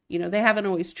 you know, they haven't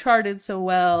always charted so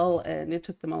well, and it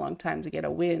took them a long time to get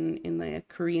a win in the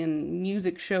Korean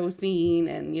music show scene,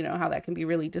 and, you know, how that can be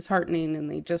really disheartening, and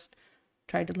they just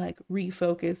tried to like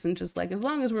refocus and just like, as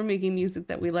long as we're making music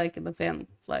that we like and the fans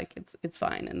like, it's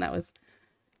fine. And that was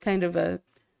kind of a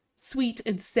sweet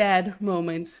and sad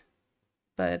moment.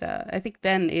 But I think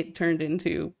then it turned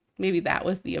into, maybe that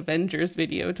was the Avengers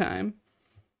video time.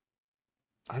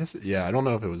 I don't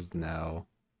know if it was now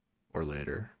or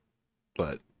later,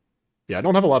 but yeah, I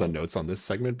don't have a lot of notes on this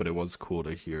segment, but it was cool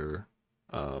to hear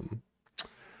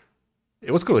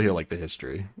it was cool to hear like the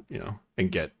history,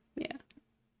 and get Yeah.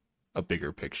 a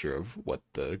bigger picture of what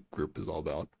the group is all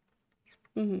about.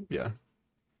 Hmm. Yeah,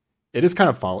 it is kind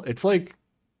of it's like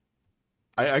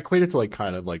I equate it to like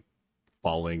kind of like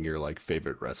following your like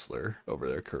favorite wrestler over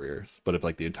their careers, but if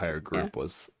like the entire Yeah. group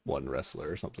was one wrestler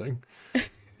or something.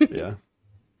 Yeah,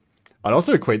 I'd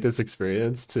also equate this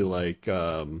experience to like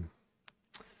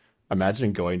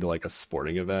imagine going to like a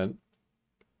sporting event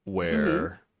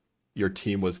Hmm. where your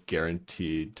team was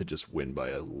guaranteed to just win by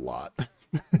a lot.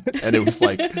 And it was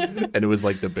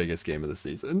like the biggest game of the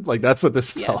season. Like that's what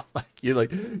this Yeah. felt like. You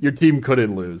like your team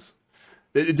couldn't lose.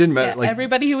 It didn't matter. Yeah. Like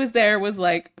Everybody who was there was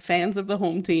like fans of the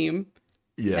home team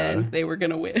yeah, and they were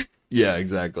going to win. yeah,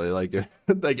 exactly. Like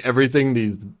like everything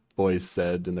these boys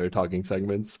said in their talking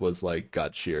segments was like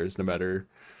got cheers, no matter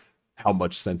how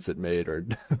much sense it made or,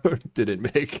 or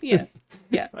didn't make. Yeah.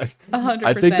 Yeah. I,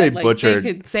 I think 100%. they Like butchered. they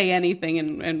could say anything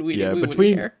and Yeah, we wouldn't between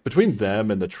care. between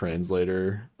them and the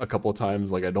translator a couple of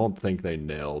times, like I don't think they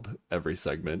nailed every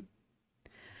segment.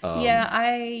 Yeah, Um,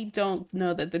 I don't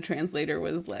know that the translator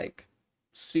was like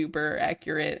super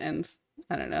accurate, and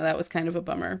I don't know, that was kind of a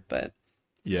bummer, but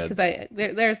yeah, because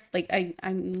there's like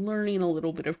I'm learning a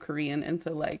little bit of Korean, and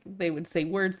so like they would say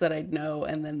words that I'd know,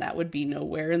 and then that would be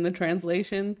nowhere in the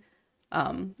translation,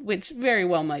 which very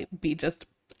well might be just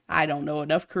I don't know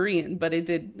enough Korean, but it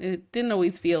didn't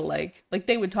always feel like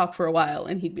they would talk for a while,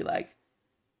 and he'd be like,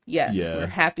 "Yes, we're yeah,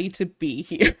 happy to be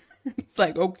here." It's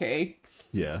like, okay,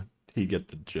 yeah. He get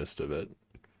the gist of it.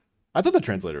 I thought the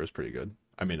translator was pretty good.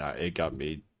 I mean, it got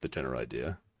me the general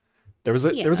idea. There was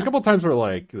a yeah, couple of times where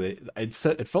like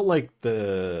it felt like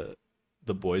the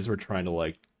boys were trying to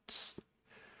like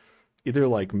either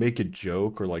like make a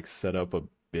joke or like set up a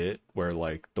bit where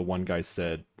like the one guy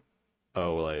said,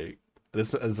 "Oh, like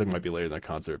this might be later in the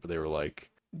concert," but they were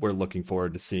like, "We're looking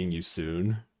forward to seeing you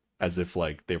soon," as if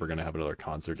like they were gonna have another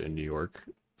concert in New York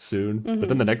soon. But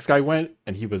then hmm the next guy went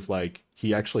and he was like,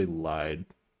 he actually lied.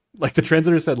 Like the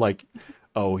translator said, like,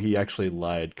 "Oh, he actually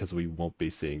lied because we won't be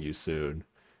seeing you soon."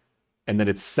 And then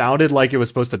it sounded like it was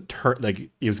supposed to turn like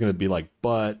he was going to be like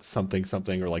but something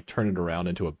something or like turn it around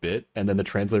into a bit, and then the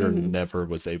translator hmm never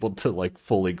was able to like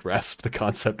fully grasp the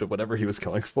concept of whatever he was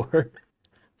going for.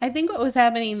 I think what was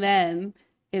happening then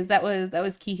is that was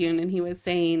Kihyun, and he was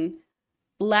saying,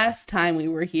 "Last time we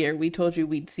were here, we told you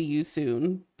we'd see you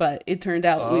soon, but it turned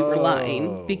out we were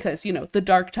lying Oh, because the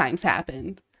dark times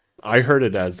happened." I heard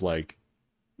it as like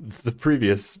the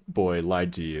previous boy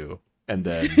lied to you, and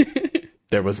then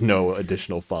there was no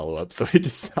additional follow up, so it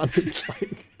just sounded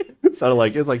like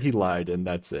it's like he lied and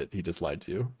that's it. He just lied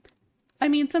to you. I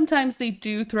mean, sometimes they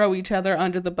do throw each other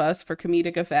under the bus for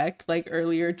comedic effect. Like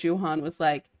earlier, Juhan was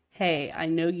like, "Hey, I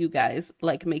know you guys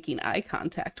like making eye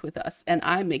contact with us, and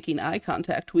I'm making eye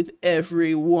contact with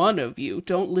every one of you.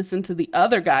 Don't listen to the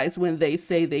other guys when they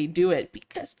say they do it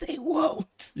because they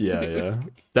won't." Yeah, It was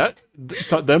yeah.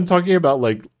 Them talking about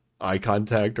like eye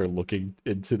contact or looking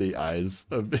into the eyes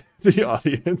of the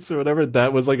audience or whatever,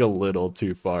 that was like a little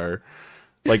too far.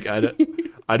 Like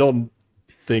I don't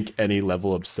think any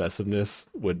level of obsessiveness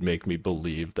would make me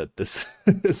believe that this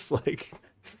is like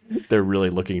they're really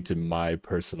looking to my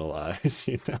personal eyes,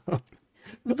 you know.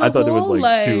 I the thought it was whole like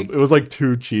like,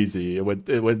 too cheesy. It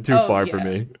went too oh far for yeah,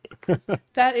 me.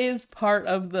 that is part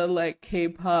of the like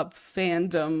K-pop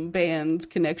fandom band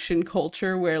connection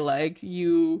culture where like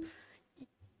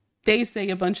they say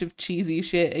a bunch of cheesy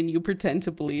shit and you pretend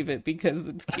to believe it because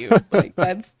it's cute. Like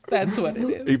that's what it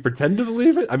You is. pretend to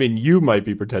believe it? I mean, you might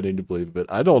be pretending to believe it.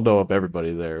 I don't know if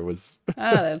everybody there was.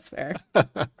 Ah, that's fair.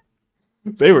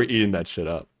 They were eating that shit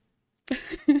up.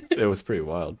 It was pretty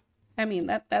wild. I mean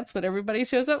that's what everybody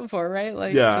shows up for, right?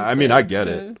 Like Yeah, just I mean, I get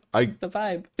it. I the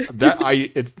vibe. that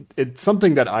I it's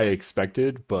something that I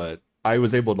expected, but I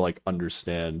was able to like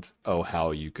understand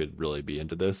how you could really be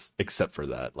into this, except for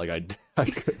that. Like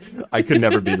I could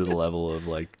never be to the level of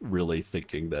like really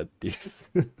thinking that these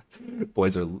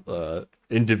boys are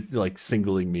into like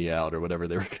singling me out or whatever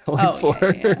they were going Oh for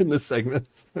yeah, yeah. in the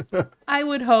segments. I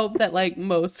would hope that like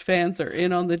most fans are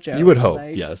in on the You would joke. hope,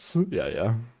 Like yes. Yeah,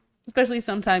 yeah. especially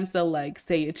sometimes they'll like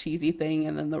say a cheesy thing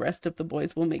and then the rest of the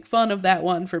boys will make fun of that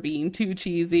one for being too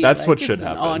cheesy. That's Like what it's should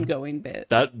an happen. ongoing bit.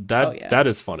 That Oh that yeah. that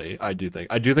is funny. I do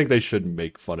think they should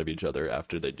make fun of each other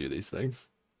after they do these things,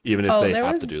 even if Oh, they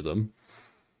have to do them.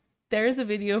 there's a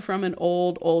video from an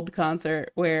old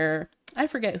concert where I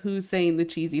forget who's saying the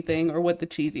cheesy thing or what the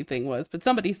cheesy thing was, but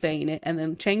somebody's saying it, and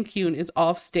then Chang Kyun is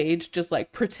off stage just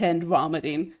like pretend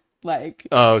vomiting, like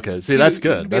Oh, okay. See, to that's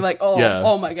good. be That's like, oh, yeah.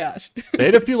 oh my gosh. They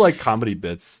had a few like comedy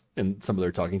bits in some of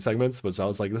their talking segments, which I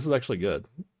was like, this is actually good.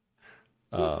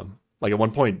 Like at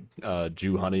one point,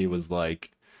 Jew Honey was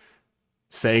like,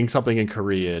 saying something in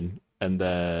Korean, and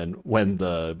then when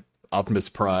the Optimus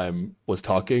Prime was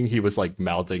talking, he was like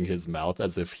mouthing his mouth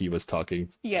as if he was talking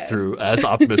through as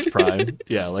Optimus Prime.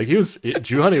 Yeah, like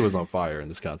Drew Honey was on fire in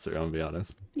this concert, I'm gonna be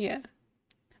honest. Yeah.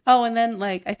 Oh, and then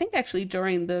like I think actually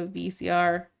during the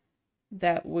VCR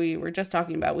that we were just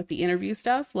talking about with the interview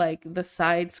stuff, like the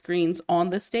side screens on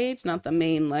the stage, not the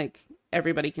main like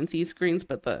everybody can see screens,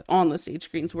 but the on the stage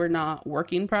screens were not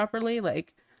working properly.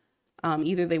 Like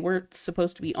either they weren't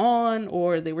supposed to be on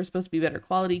or they were supposed to be better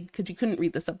quality because you couldn't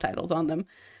read the subtitles on them.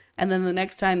 And then the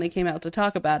next time they came out to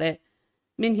talk about it,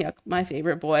 Minhyuk, my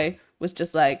favorite boy, was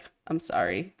just like, I'm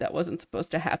sorry, that wasn't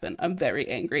supposed to happen. I'm very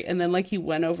angry. And then like he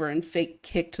went over and fake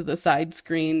kicked the side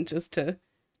screen just to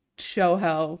show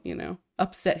how, you know,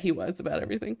 upset he was about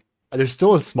everything. There's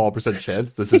still a small percent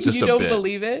chance this is just you a don't bit.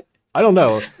 believe it? I don't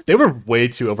know. They were way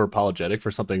too over apologetic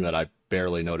for something that I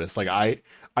barely noticed. Like I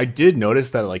did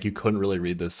notice that like you couldn't really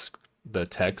read the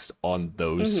text on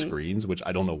those screens, which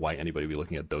I don't know why anybody would be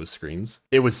looking at those screens.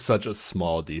 It was such a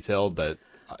small detail that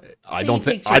I don't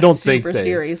think super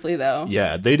seriously though.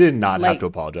 Yeah, they did not have to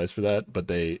apologize for that, but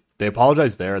they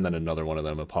apologized there, and then another one of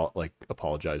them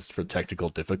apologized for technical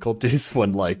difficulties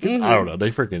when like I don't know,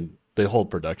 the whole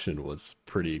production was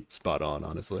pretty spot on,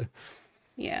 honestly.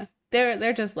 Yeah.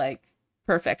 They're just like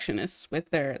perfectionists with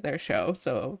their show,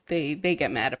 so they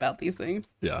get mad about these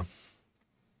things. Yeah.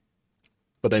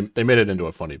 But they made it into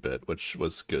a funny bit, which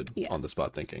was good on the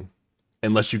spot thinking.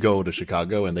 Unless you go to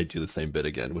Chicago and they do the same bit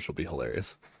again, which will be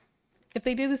hilarious. If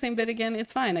they do the same bit again,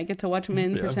 it's fine. I get to watch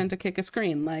Min pretend to kick a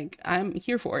screen. Like, I'm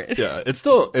here for it. Yeah, it's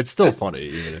still funny,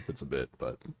 even if it's a bit,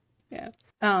 but yeah.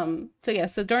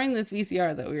 So during this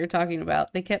VCR that we were talking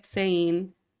about, they kept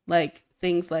saying like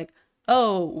things like,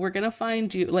 oh, we're gonna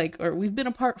find you, like, or we've been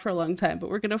apart for a long time, but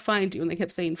we're gonna find you. And they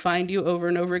kept saying find you over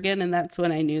and over again. And that's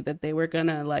when I knew that they were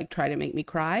gonna like try to make me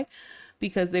cry,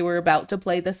 because they were about to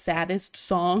play the saddest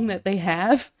song that they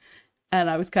have. And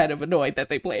I was kind of annoyed that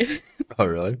they played it. Oh,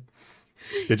 really?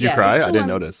 Did you cry? I didn't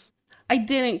notice. I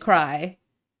didn't cry,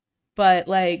 but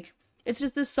like, it's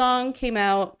just this song came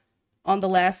out on the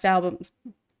last album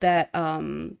that,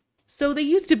 so they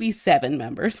used to be 7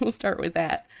 members. We'll start with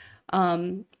that.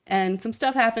 And some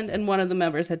stuff happened and one of the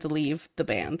members had to leave the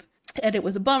band, and it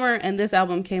was a bummer. And this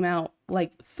album came out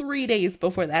like 3 days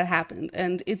before that happened.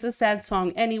 And it's a sad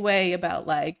song anyway, about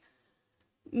like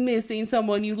missing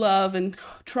someone you love and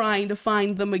trying to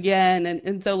find them again.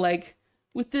 And so like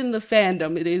within the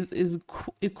fandom, it is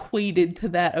equated to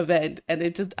that event. And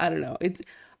it just, I don't know.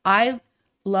 I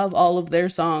love all of their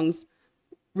songs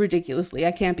ridiculously.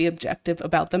 I can't be objective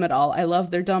about them at all. I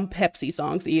love their dumb Pepsi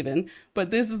songs even,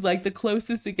 but this is like the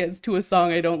closest it gets to a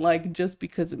song I don't like just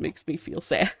because it makes me feel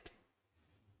sad.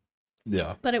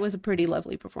 Yeah. But it was a pretty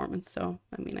lovely performance, so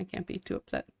I mean, I can't be too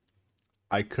upset.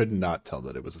 I could not tell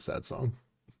that it was a sad song.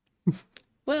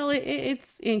 Well,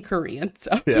 it's in Korean,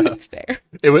 so yeah. It's fair.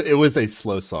 It was a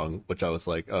slow song, which I was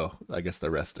like, oh, I guess they're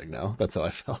resting now. That's how I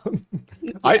felt.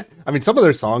 Yeah. I mean, some of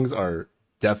their songs are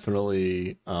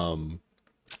definitely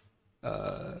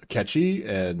catchy,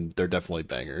 and they're definitely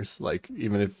bangers. Like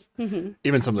even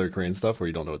some of their Korean stuff where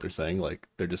you don't know what they're saying, like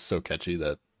they're just so catchy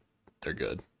that they're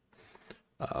good.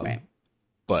 Right.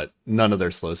 But none of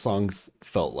their slow songs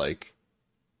felt like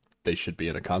they should be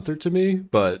in a concert to me.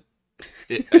 But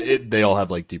they all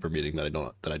have like deeper meaning that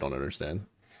I don't understand.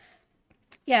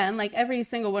 Yeah, and like every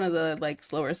single one of the like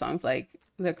slower songs, like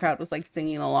the crowd was like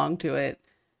singing along to it.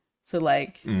 So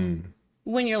like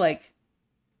when you're like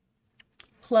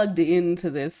plugged into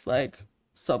this like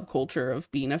subculture of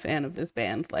being a fan of this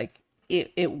band, like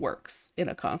it works in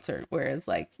a concert. Whereas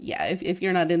like, yeah, if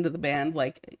you're not into the band,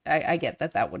 like I get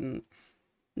that wouldn't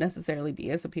necessarily be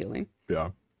as appealing.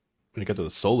 Yeah. When you get to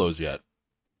the solos yet.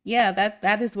 Yeah,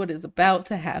 that is what is about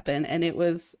to happen, and it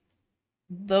was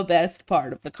the best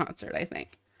part of the concert, I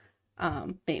think.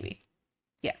 Maybe.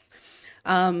 Yes.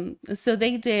 So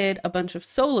they did a bunch of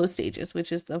solo stages,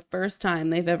 which is the first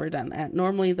time they've ever done that.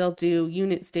 Normally they'll do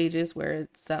unit stages where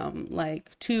it's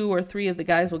like 2 or 3 of the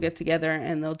guys will get together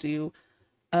and they'll do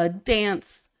a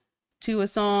dance to a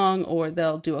song, or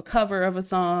they'll do a cover of a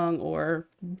song, or,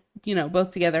 you know,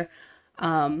 both together.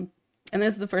 And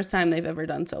this is the first time they've ever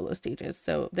done solo stages.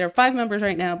 So there are 5 members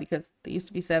right now because there used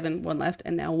to be 7, 1 left,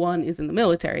 and now 1 is in the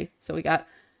military. So we got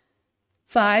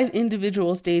 5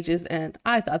 individual stages, and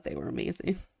I thought they were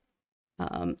amazing.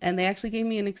 And they actually gave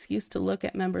me an excuse to look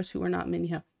at members who were not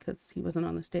Minhyuk because he wasn't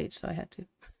on the stage, so I had to.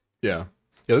 Yeah.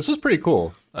 Yeah, this was pretty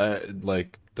cool.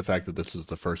 Like the fact that this is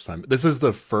the first time. This is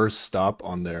the first stop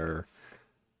on their,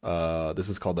 this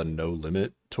is called the No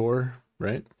Limit tour,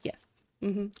 right? Yes.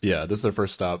 Mm-hmm. Yeah, this is their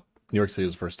first stop. New York City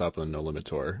was the first stop on the No Limit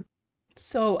tour.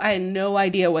 So I had no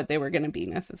idea what they were going to be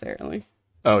necessarily.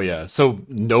 Oh yeah. So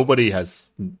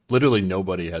literally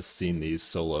nobody has seen these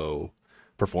solo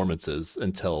performances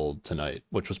until tonight,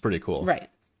 which was pretty cool. Right.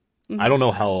 I don't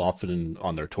know how often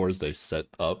on their tours they set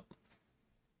up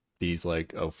these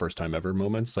like first time ever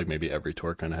moments. Like maybe every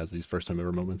tour kind of has these first time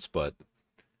ever moments, but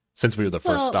since we were the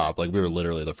first stop, like we were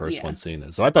literally the first one seeing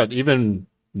it. So I thought even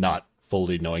not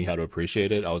fully knowing how to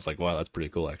appreciate it, I was like, wow, that's pretty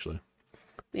cool actually.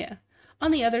 Yeah.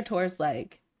 On the other tours,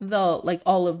 like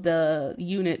all of the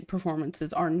unit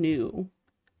performances are new.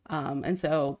 And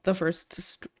so the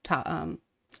first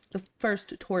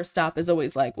tour stop is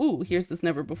always like, ooh, here's this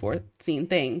never before seen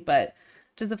thing. But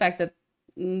just the fact that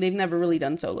they've never really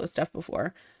done solo stuff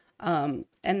before.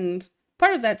 And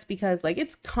part of that's because like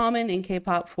it's common in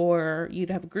K-pop for you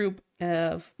to have a group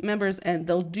of members and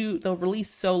they'll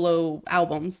release solo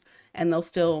albums and they'll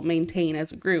still maintain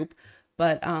as a group.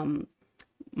 But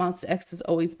Monsta X has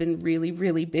always been really,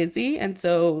 really busy. And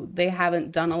so they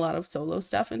haven't done a lot of solo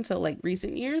stuff until like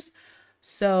recent years.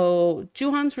 So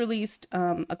Juhan's released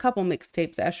a couple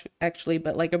mixtapes actually,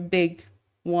 but like a big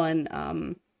one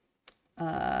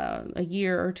a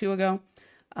year or two ago.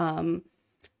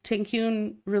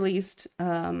 Taekyun released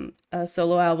a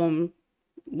solo album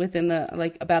within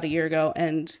about a year ago,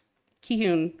 and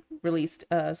Kihyun released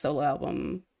a solo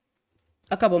album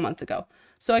a couple months ago.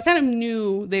 So I kind of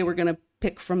knew they were gonna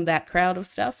pick from that crowd of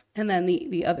stuff, and then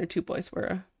the other two boys were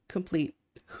a complete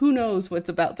who knows what's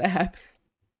about to happen.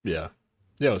 Yeah,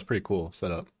 it was pretty cool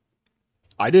setup.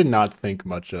 I did not think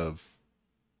much of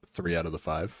 3 out of the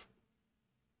 5.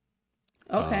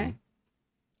 Okay.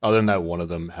 Other than that, one of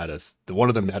them had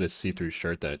a see-through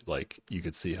shirt that like you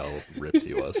could see how ripped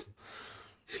he was.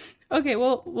 Okay,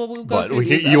 well we'll go. But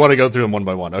you want to go through them one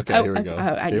by one? Okay, here we go.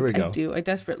 Here we go. I do. I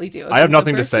desperately do. Okay, I have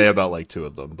nothing to say about like 2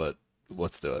 of them, but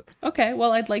let's do it. Okay,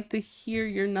 well I'd like to hear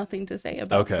your nothing to say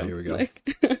about. Okay, them. here we go.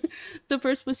 The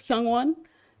first was Hyungwon,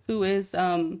 who is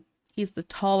he's the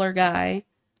taller guy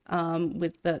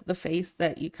with the face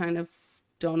that you kind of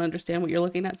don't understand what you're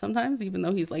looking at sometimes, even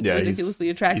though he's like ridiculously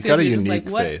attractive. He's got a you're unique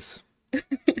just like, face.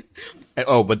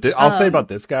 But I'll say about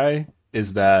this guy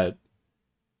is that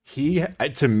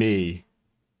to me,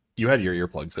 you had your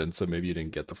earplugs in, so maybe you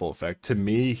didn't get the full effect. To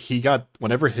me, he got,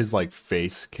 whenever his like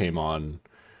face came on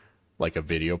like a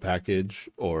video package,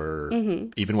 or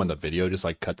even when the video just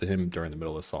like cut to him during the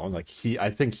middle of the song, like I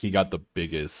think he got the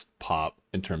biggest pop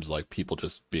in terms of like people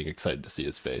just being excited to see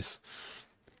his face.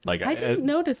 Like I didn't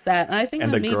notice that. And I think that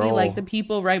maybe girl, like the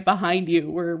people right behind you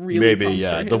were really maybe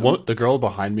the girl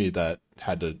behind me that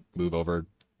had to move over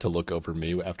to look over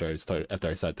me after I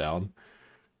sat down.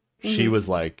 She was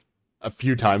like a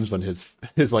few times when his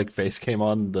like face came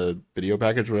on the video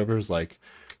package or whatever,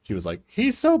 she was like,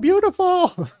 he's so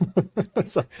beautiful.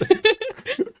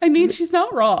 I mean, she's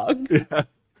not wrong. Yeah.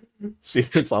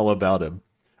 It's all about him.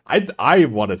 I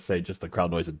want to say just the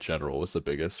crowd noise in general was the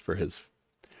biggest for his.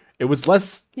 It was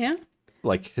less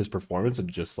like his performance and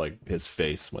just like his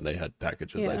face when they had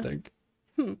packages, I think.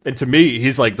 And to me,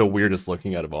 he's like the weirdest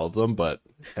looking out of all of them, but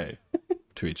hey,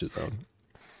 to each his own.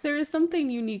 There is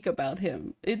something unique about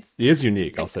him. He is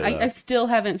unique, I'll say that. I still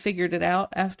haven't figured it out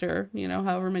after,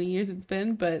 however many years it's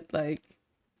been, but like,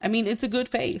 I mean, it's a good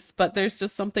face, but there's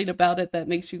just something about it that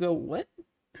makes you go, what?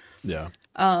 Yeah.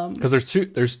 Because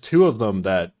there's two of them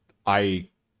that I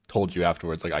told you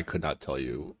afterwards, like I could not tell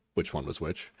you which one was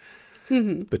which.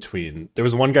 There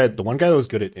was the one guy that was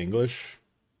good at English,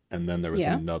 and then there was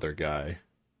another guy.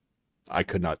 I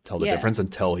could not tell the difference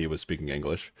until he was speaking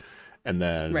English. And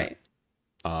then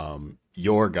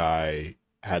your guy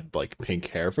had like pink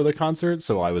hair for the concert,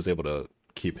 so I was able to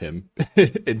keep him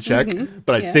in check.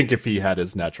 But I think if he had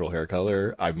his natural hair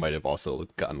color, I might have also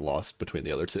gotten lost between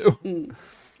the other two.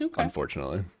 Okay.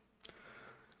 Unfortunately.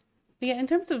 But yeah, in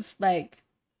terms of like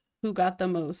who got the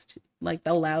most, like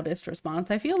the loudest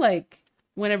response, I feel like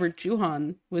whenever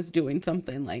Juhan was doing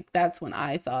something, like that's when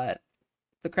I thought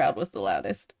the crowd was the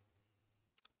loudest.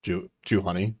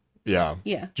 Juhani? Yeah.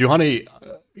 Juhani,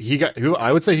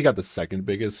 I would say he got the second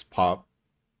biggest pop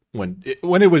when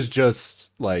it was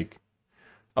just like,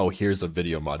 oh, here's a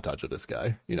video montage of this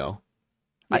guy,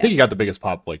 I think he got the biggest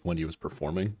pop like when he was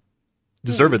performing.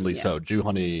 Deservedly so.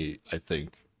 Juhani, I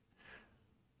think,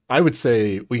 I would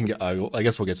say we can get. I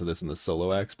guess we'll get to this in the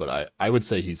solo acts, but I would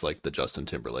say he's like the Justin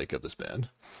Timberlake of this band.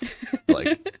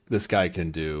 Like this guy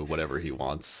can do whatever he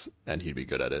wants, and he'd be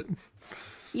good at it.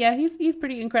 Yeah, he's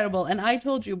pretty incredible. And I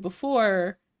told you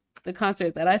before the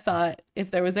concert that I thought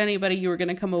if there was anybody you were going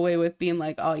to come away with being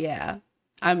like, oh yeah,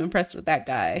 I'm impressed with that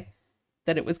guy,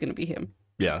 that it was going to be him.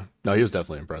 Yeah, no, he was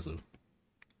definitely impressive.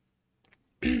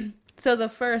 So the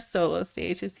first solo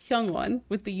stage is Hyungwon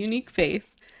with the unique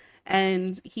face.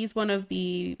 And he's one of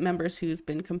the members who's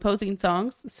been composing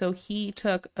songs. So he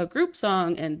took a group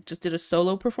song and just did a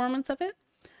solo performance of it.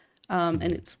 And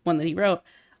it's one that he wrote.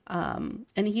 And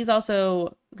he's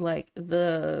also like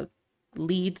the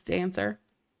lead dancer.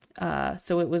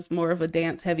 So it was more of a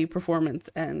dance heavy performance.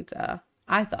 And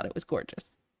I thought it was gorgeous.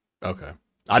 Okay.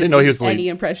 I didn't know he was the lead. Any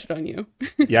impression on you?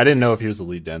 Yeah, I didn't know if he was the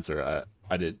lead dancer.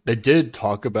 I did. They did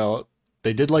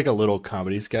like a little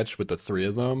comedy sketch with the three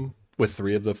of them, with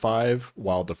 3 of the 5,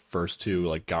 while the first 2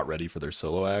 like got ready for their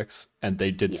solo acts, and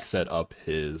they did set up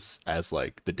his as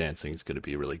like the dancing is going to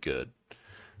be really good.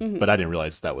 But I didn't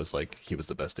realize that was like he was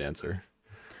the best dancer.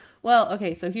 Well,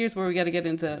 okay, so here's where we got to get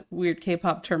into weird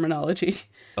K-pop terminology.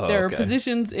 There are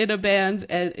positions in a band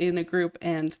and in a group,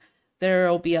 and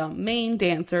there'll be a main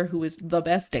dancer who is the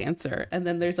best dancer, and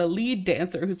then there's a lead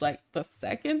dancer who's like the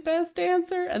second best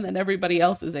dancer, and then everybody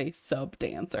else is a sub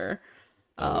dancer.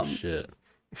 Oh shit.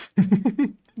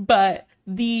 But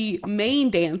the main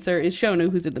dancer is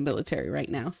Shonu, who's in the military right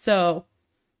now. So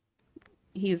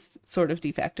he's sort of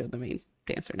de facto the main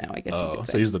dancer now, I guess you could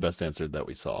say. So he's the best dancer that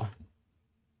we saw.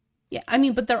 Yeah, I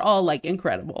mean, but they're all like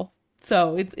incredible.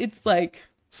 So it's like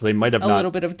so they might have a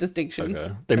little bit of distinction.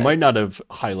 Okay. They might not have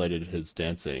highlighted his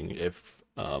dancing if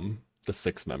the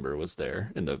 6th member was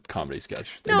there in the comedy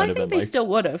sketch. They might I think they still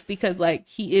would have, because like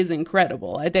he is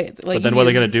incredible at dancing. Like, but then what are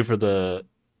they gonna do for the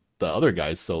other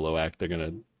guy's solo act? They're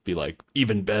gonna be like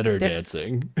even better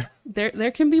dancing.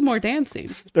 There can be more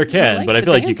dancing. There can, but I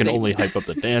feel like you can only hype up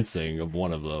the dancing of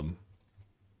one of them.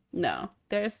 No,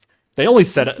 they only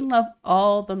set up. Love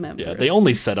all the members. Yeah, they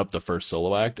only set up the first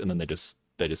solo act, and then they just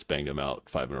banged them out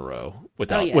 5 in a row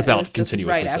without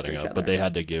continuously setting up. But they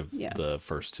had to give the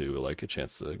first 2 like a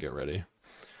chance to get ready.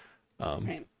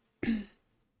 Right.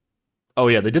 Oh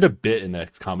yeah, they did a bit in the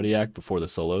comedy act before the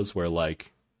solos where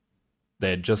like they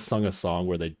had just sung a song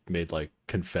where they made like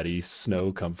confetti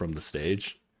snow come from the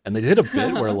stage, and they did a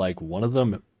bit where like one of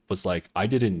them was like, I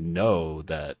didn't know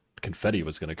that confetti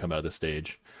was going to come out of the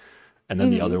stage, and then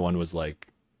the other one was like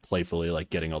playfully like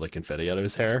getting all the confetti out of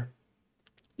his hair.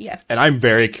 Yes. And I'm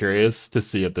very curious to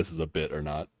see if this is a bit or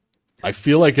not. I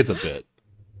feel like it's a bit.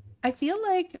 I feel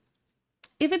like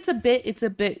if it's a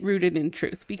bit rooted in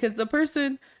truth, because the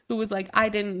person who was like, I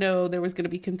didn't know there was going to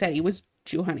be confetti was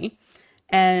Juhani,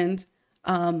 and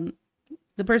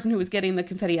the person who was getting the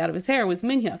confetti out of his hair was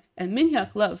Minhyuk, and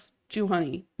Minhyuk loves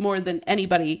Juhani more than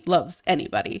anybody loves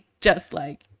anybody. Just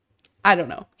like, I don't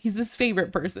know, he's his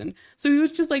favorite person. So he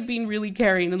was just like being really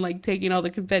caring and like taking all the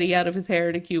confetti out of his hair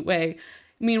in a cute way.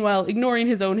 Meanwhile, ignoring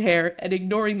his own hair and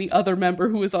ignoring the other member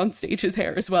who was on stage's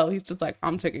hair as well. He's just like,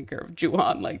 I'm taking care of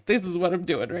Juhan. Like, this is what I'm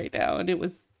doing right now. And it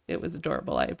was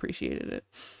adorable. I appreciated it.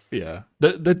 Yeah.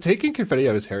 The taking confetti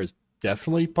out of his hair is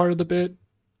definitely part of the bit.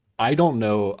 I don't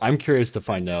know. I'm curious to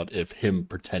find out if him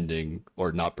pretending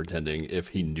or not pretending, if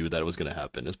he knew that it was going to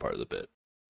happen as part of the bit.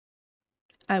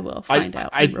 I will find out.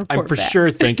 I'm for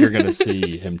sure think you're going to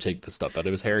see him take the stuff out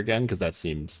of his hair again, because that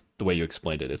seems, the way you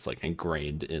explained it, it's like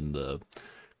ingrained in the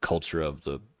culture of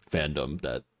the fandom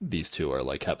that these two are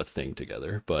like have a thing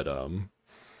together. But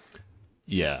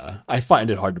yeah, I find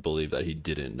it hard to believe that he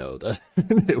didn't know that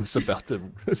it was about to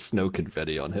snow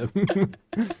confetti on him.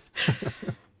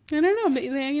 I don't know, but,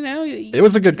 you know, it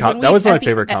was a good that was my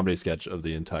favorite comedy sketch of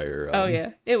the entire oh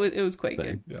yeah, it was quite thing.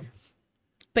 good. Yeah.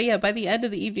 But yeah, by the end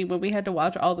of the evening, when we had to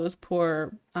watch all those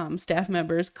poor staff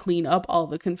members clean up all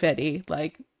the confetti,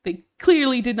 like, they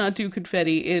clearly did not do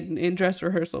confetti in dress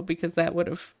rehearsal, because that would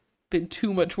have been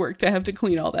too much work to have to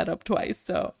clean all that up twice.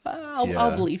 So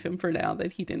I'll believe him for now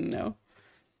that he didn't know.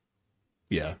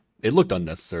 Yeah, it looked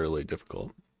unnecessarily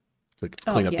difficult to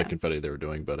clean up the confetti they were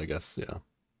doing, but I guess,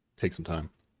 take some time.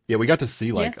 Yeah, we got to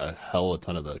see like a hell of a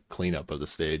ton of the cleanup of the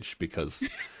stage, because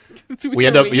we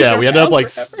ended up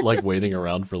like waiting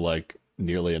around for like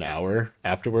nearly an hour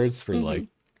afterwards for like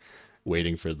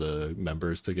waiting for the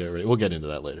members to get ready. We'll get into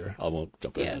that later. I won't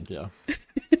jump ahead. Yeah.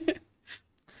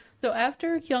 So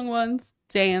after Hyungwon's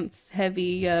dance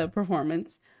heavy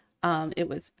performance, it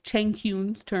was Chang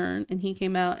Hyun's turn, and he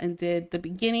came out and did the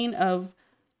beginning of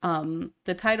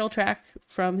the title track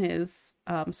from his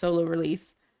solo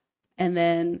release, and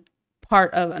then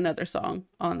part of another song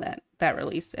on that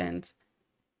release. And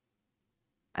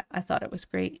I thought it was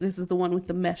great. This is the one with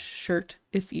the mesh shirt.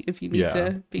 If you need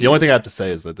to be. The only thing I have to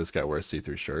say is that this guy wears a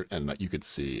see-through shirt, and you could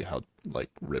see how like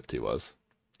ripped he was.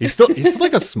 He's still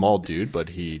like a small dude, but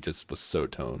he just was so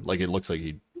toned. Like, it looks like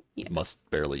he must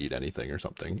barely eat anything or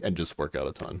something, and just work out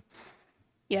a ton.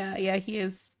 Yeah, he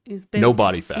is He's been no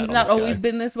body fat. He's on not this always guy.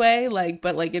 been this way, like,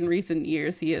 but like in recent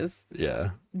years, he has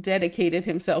Yeah. dedicated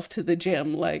himself to the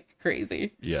gym like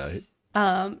crazy. Yeah.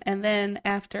 And then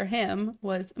after him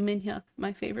was Minhyuk,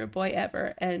 my favorite boy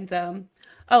ever. And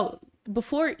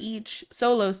before each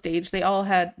solo stage, they all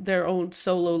had their own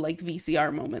solo like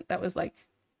VCR moment that was like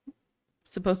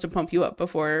supposed to pump you up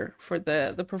for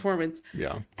the performance.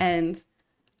 Yeah. And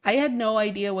I had no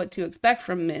idea what to expect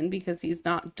from Min because he's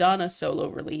not done a solo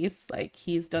release. Like,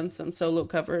 he's done some solo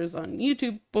covers on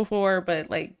YouTube before, but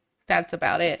like that's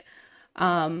about it.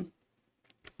 And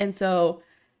so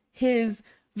his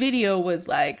video was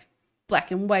like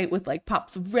black and white with like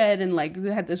pops of red, and like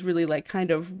it had this really like kind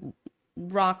of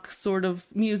rock sort of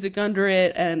music under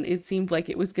it, and it seemed like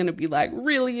it was going to be like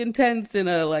really intense in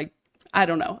a like, I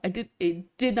don't know.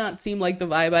 It did not seem like the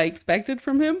vibe I expected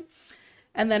from him.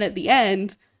 And then at the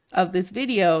end of this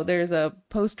video, there's a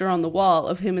poster on the wall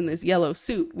of him in this yellow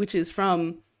suit, which is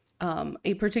from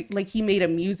a particular, like, he made a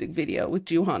music video with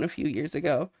Juhan a few years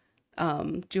ago.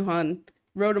 Juhan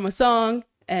wrote him a song,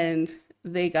 and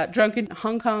they got drunk in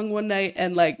Hong Kong one night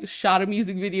and like shot a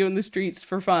music video in the streets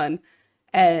for fun.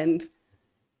 And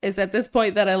it's at this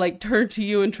point that I like turned to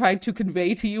you and tried to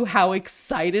convey to you how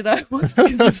excited I was,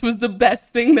 because this was the best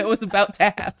thing that was about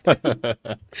to happen.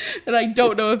 And I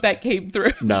don't know if that came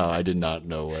through. No, I did not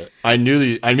know what. I knew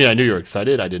you were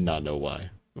excited. I did not know why,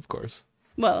 of course.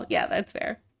 Well, yeah, that's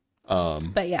fair.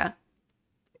 But yeah.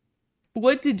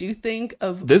 What did you think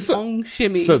of this Ong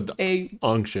Shimmy?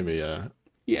 Ong Shimmy, yeah.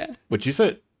 Yeah. What you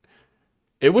said,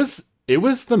 it was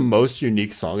the most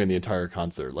unique song in the entire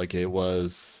concert. Like, it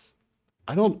was,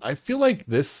 I feel like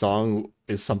this song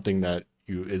is something that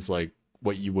is like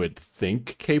what you would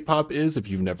think K-pop is if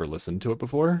you've never listened to it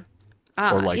before.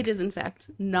 Or like, it is in fact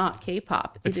not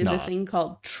K-pop. It is a thing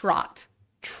called trot.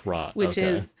 Trot, which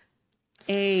is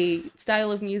a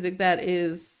style of music that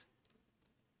is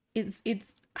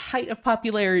its height of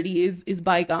popularity is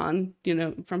bygone,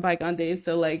 from bygone days.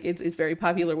 So like it's very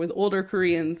popular with older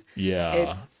Koreans. Yeah,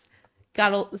 it's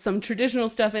got some traditional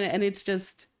stuff in it, and it's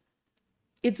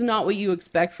not what you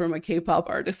expect from a K-pop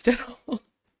artist at all.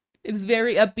 It's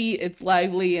very upbeat, it's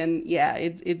lively, and yeah,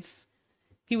 it's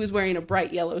he was wearing a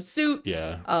bright yellow suit.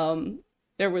 Yeah.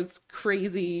 There was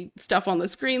crazy stuff on the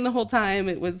screen the whole time.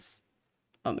 It was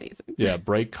amazing. Yeah,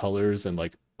 bright colors and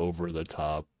like over the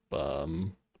top,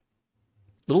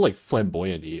 little like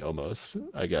flamboyant-y almost,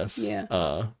 I guess. Yeah.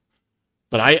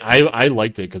 But I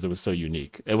liked it because it was so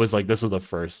unique. It was like this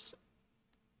was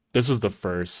the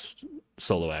first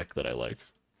solo act that I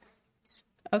liked.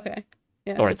 Okay.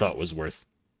 Yeah. Or I thought was worth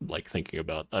like thinking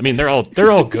about. I mean, they're all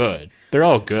good. They're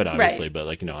all good, obviously, right. But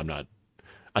like,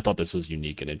 I thought this was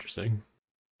unique and interesting.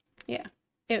 Yeah.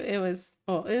 It was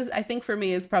I think for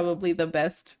me is probably the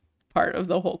best part of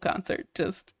the whole concert,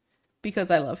 just because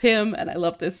I love him and I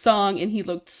love this song, and he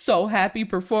looked so happy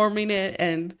performing it,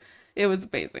 and it was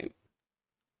amazing.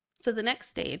 So the next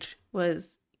stage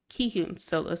was Kihyun's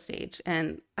solo stage,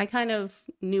 and I kind of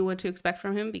knew what to expect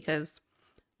from him because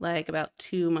like about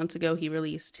 2 months ago he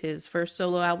released his first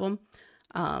solo album.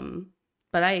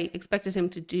 But I expected him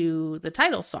to do the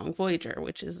title song, Voyager,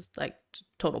 which is like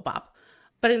total pop.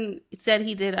 But instead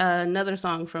he did another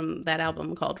song from that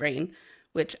album called Rain,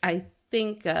 which I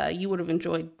think you would have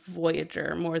enjoyed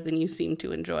Voyager more than you seem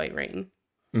to enjoy Rain.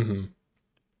 Mm-hmm.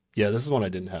 Yeah, this is one I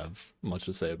didn't have much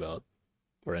to say about,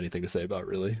 or anything to say about,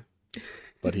 really.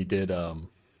 But he did,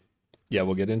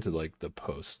 we'll get into like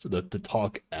the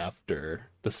talk after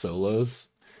the solos,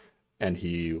 and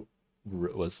he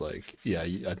was like, yeah,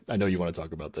 I know you want to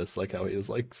talk about this, like how he was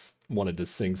like wanted to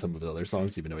sing some of the other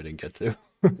songs even though he didn't get to.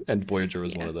 And Voyager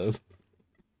was one of those.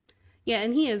 Yeah,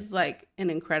 and he is like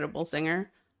an incredible singer.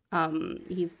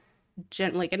 He's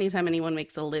like anytime anyone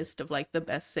makes a list of like the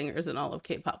best singers in all of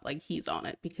K-pop, like he's on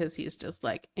it because he's just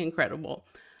like incredible.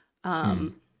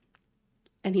 And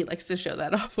he likes to show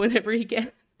that off whenever he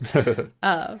can.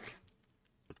 But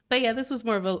yeah, this was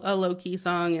more of a low-key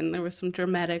song, and there was some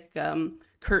dramatic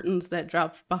curtains that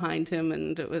dropped behind him,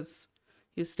 and he was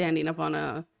standing up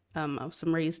on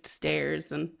some raised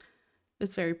stairs, and it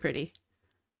was very pretty.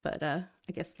 But I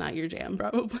guess not your jam,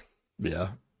 probably.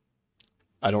 Yeah.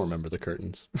 I don't remember the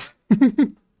curtains.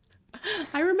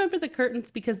 I remember the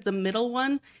curtains because the middle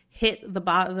one hit the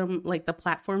bottom, like the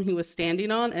platform he was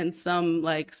standing on, and some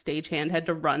like stagehand had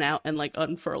to run out and like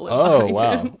unfurl it. Oh,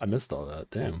 wow. Him. I missed all that.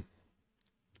 Damn.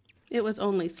 It was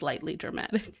only slightly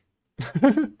dramatic.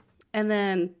 And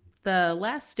then the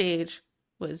last stage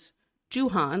was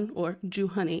Juhan, or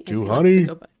Juhoney. Juhoney.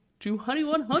 Juhoney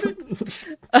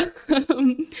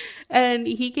 100. And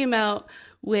he came out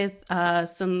with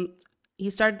he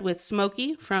started with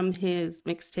Smokey from his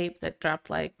mixtape that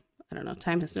dropped like, I don't know,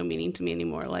 time has no meaning to me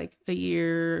anymore, like a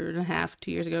year and a half,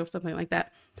 2 years ago, something like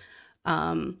that.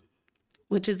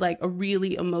 Which is like a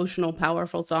really emotional,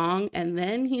 powerful song. And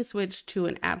then he switched to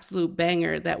an absolute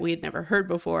banger that we had never heard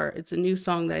before. It's a new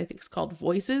song that I think is called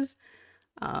Voices.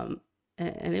 And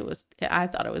I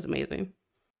thought it was amazing.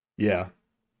 Yeah.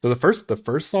 So the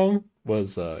first song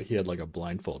was he had like a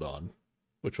blindfold on,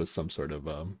 which was some sort of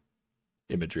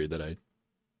imagery that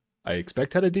I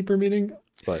expect had a deeper meaning,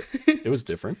 but it was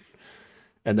different.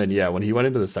 And then yeah, when he went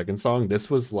into the second song, this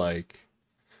was like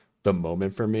the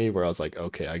moment for me where I was like,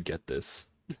 okay, I get this.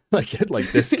 Like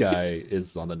this guy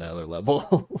is on another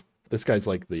level. This guy's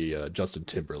like the Justin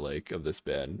Timberlake of this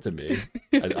band to me.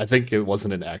 I think it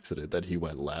wasn't an accident that he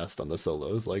went last on the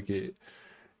solos. Like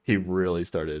he really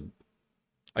started.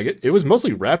 It was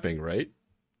mostly rapping, right?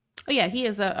 Oh yeah, he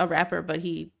is a rapper, but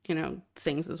he,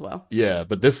 sings as well. Yeah,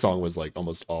 but this song was like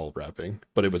almost all rapping,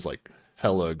 but it was like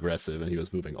hella aggressive, and he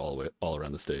was moving all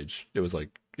around the stage. It was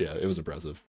like, yeah, it was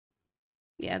impressive.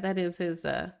 Yeah, that is his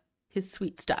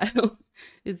sweet style.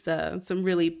 Is some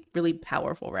really, really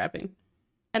powerful rapping.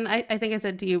 And I think I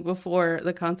said to you before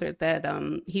the concert that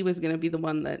he was going to be the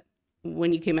one that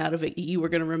when you came out of it, you were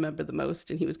going to remember the most,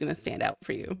 and he was going to stand out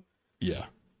for you. Yeah.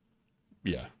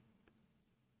 Yeah.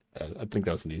 I think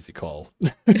that was an easy call.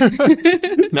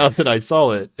 Now that I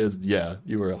saw it,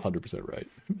 you were 100% right.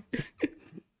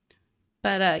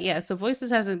 But yeah, so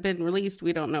Voices hasn't been released.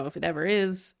 We don't know if it ever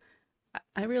is.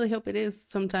 I really hope it is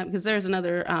sometime, because there's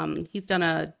another, he's done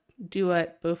a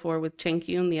duet before with Chen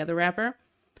Kyun, the other rapper,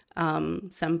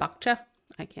 Sambakcha.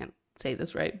 I can't say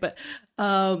this right, but,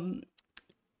 and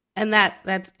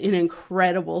that's an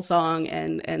incredible song.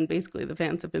 And basically the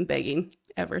fans have been begging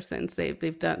ever since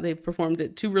they've performed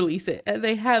it to release it, and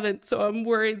they haven't. So I'm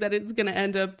worried that it's going to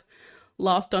end up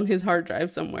lost on his hard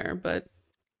drive somewhere, but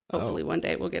hopefully one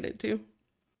day we'll get it too.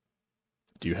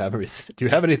 Do you have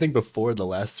anything before the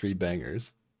last three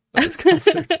bangers of this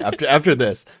concert? after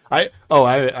this, I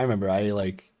remember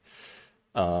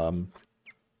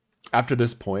after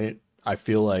this point, I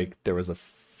feel like there was a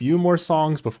few more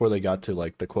songs before they got to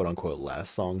like the quote unquote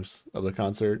last songs of the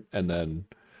concert, and then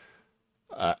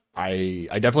I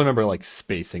definitely remember like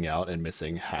spacing out and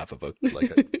missing half of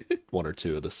one or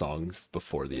two of the songs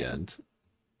before the end,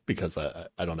 because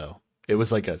I don't know. It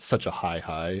was like such a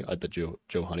high at the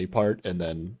Joe Honey part, and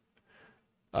then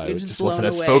I just wasn't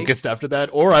as focused after that,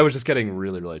 or I was just getting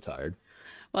really, really tired.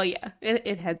 Well, yeah,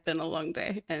 it had been a long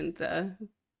day, and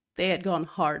they had gone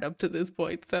hard up to this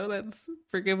point, so that's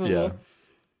forgivable. Yeah.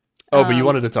 Oh, but you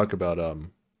wanted to talk about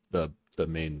the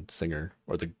main singer,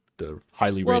 or the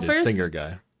highly rated singer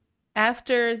guy.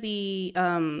 After the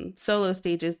solo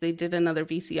stages, they did another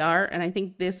VCR, and I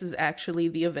think this is actually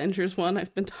the Avengers one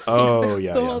I've been talking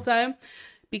about the whole time.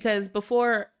 Because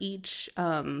before each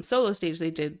solo stage, they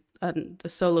did the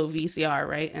solo VCR,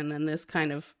 right? And then this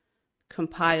kind of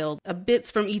compiled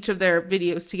bits from each of their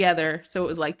videos together. So it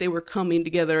was like they were coming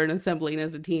together and assembling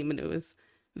as a team, and it was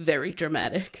very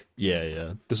dramatic.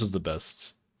 Yeah. This was the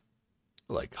best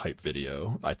like hype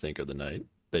video, I think, of the night.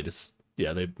 They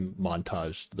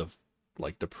montaged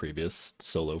the previous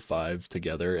solo 5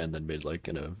 together, and then made like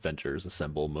an Avengers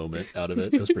Assemble moment out of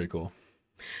it. It was pretty cool.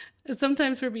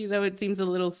 Sometimes for me though, it seems a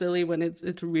little silly when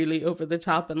it's really over the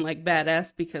top and like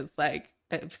badass, because like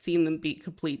I've seen them be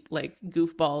complete like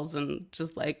goofballs and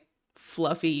just like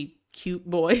fluffy cute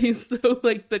boys. So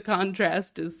like the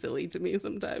contrast is silly to me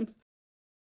sometimes.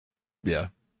 Yeah.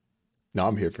 No,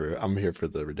 I'm here for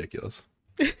the ridiculous.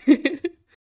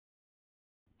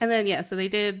 And then, yeah, so they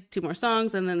did 2 more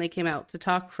songs, and then they came out to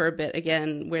talk for a bit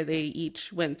again, where they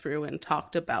each went through and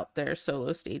talked about their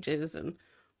solo stages and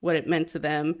what it meant to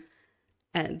them.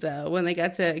 And when they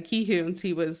got to Kihyun's,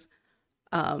 he was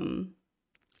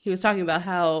talking about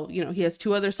how, he has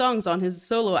 2 other songs on his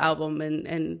solo album,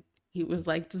 and he was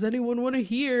like, does anyone want to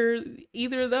hear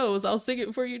either of those? I'll sing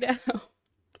it for you now.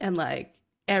 And like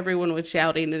everyone was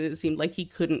shouting, and it seemed like he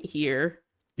couldn't hear.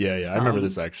 Yeah, I remember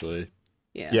this actually.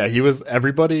 Yeah,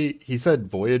 he said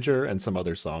Voyager and some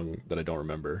other song that I don't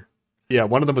remember. Yeah,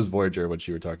 one of them was Voyager, which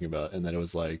you were talking about, and then it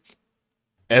was like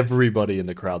everybody in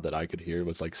the crowd that I could hear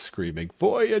was like screaming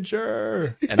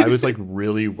Voyager, and I was like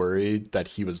really worried that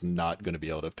he was not going to be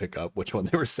able to pick up which one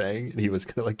they were saying, and he was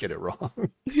going to like get it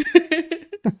wrong.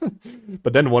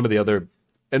 But then one of the other,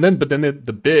 but then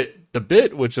the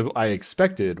bit which I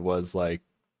expected was like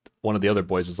one of the other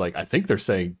boys was like, I think they're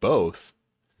saying both.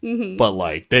 Mm-hmm. But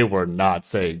like they were not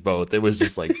saying both. It was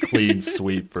just like clean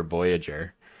sweep for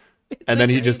Voyager. And then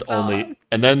he just only,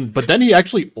 but then he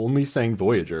actually only sang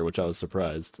Voyager, which I was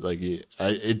surprised. Like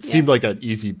it seemed like an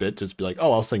easy bit, just be like,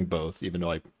 oh, I'll sing both, even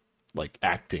though I like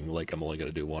acting like I'm only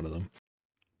gonna do one of them.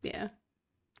 Yeah,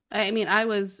 I mean, I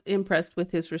was impressed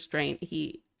with his restraint.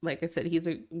 He, like I said, he's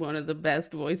one of the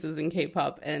best voices in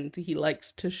K-pop, and he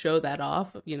likes to show that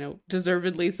off,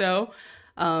 deservedly so.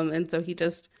 And so he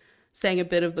just sang a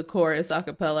bit of the chorus a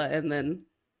cappella, and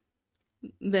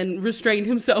then restrained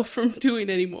himself from doing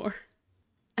any more.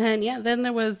 And yeah, then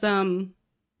there was one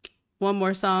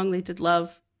more song. They did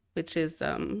Love, which is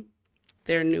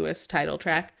their newest title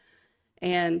track.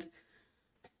 And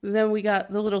then we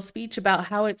got the little speech about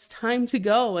how it's time to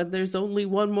go and there's only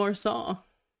one more song.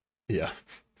 Yeah.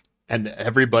 And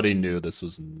everybody knew this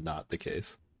was not the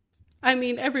case. I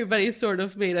mean, everybody sort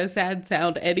of made a sad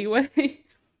sound anyway.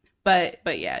 but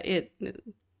yeah,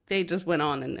 they just went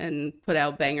on and put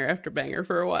out banger after banger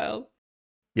for a while.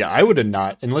 Yeah, I would have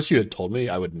not, unless you had told me,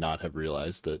 I would not have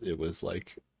realized that it was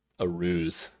like a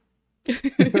ruse.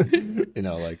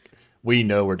 Like, we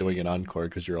know we're doing an encore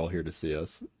because you're all here to see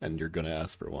us and you're going to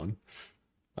ask for one.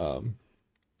 But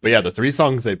yeah, the 3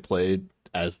 songs they played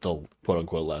as the quote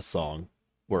unquote last song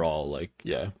were all like,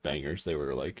 yeah, bangers. They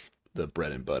were like the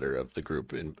bread and butter of the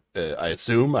group. And I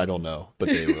assume, I don't know, but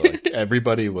they were like,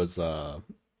 everybody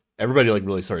like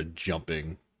really started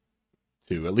jumping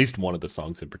to at least one of the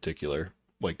songs in particular,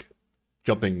 like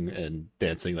jumping and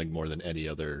dancing like more than any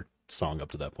other song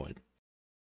up to that point.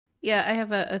 Yeah, I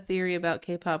have a theory about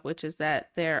K-pop, which is that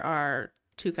there are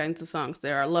 2 kinds of songs.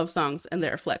 There are love songs and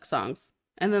there are flex songs.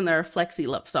 And then there are flexy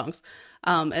love songs.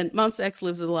 And Monsta X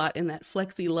lives a lot in that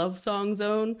flexy love song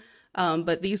zone.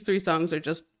 But these 3 songs are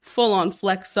just full-on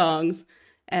flex songs.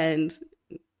 And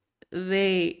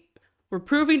they were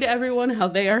proving to everyone how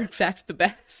they are, in fact, the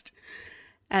best.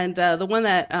 And the one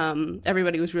that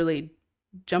everybody was really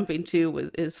jumping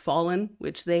to is Fallen,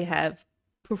 which they have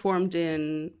performed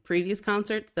in previous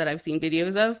concerts that I've seen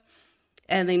videos of.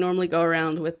 And they normally go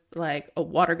around with like a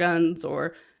water guns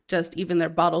or just even their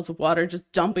bottles of water,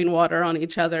 just dumping water on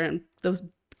each other. And the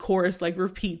chorus like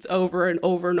repeats over and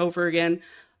over and over again.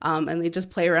 And they just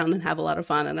play around and have a lot of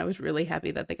fun. And I was really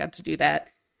happy that they got to do that,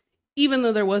 even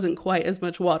though there wasn't quite as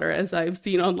much water as I've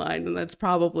seen online. And that's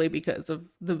probably because of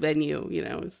the venue,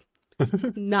 is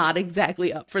not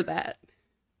exactly up for that.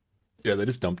 Yeah, they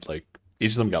just dumped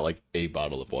each of them got like a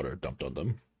bottle of water dumped on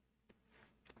them,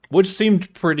 which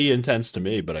seemed pretty intense to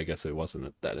me, but I guess it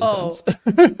wasn't that intense.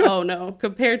 Oh no.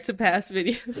 Compared to past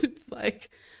videos, it's like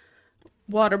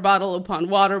water bottle upon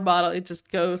water bottle. It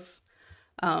just goes.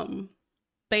 But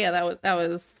yeah, that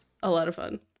was a lot of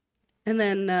fun. And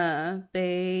then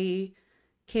they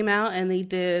came out and they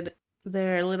did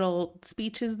their little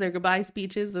speeches, their goodbye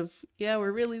speeches of, yeah,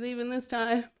 we're really leaving this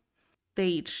time. They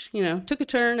each, took a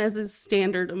turn, as is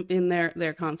standard in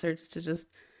their concerts, to just,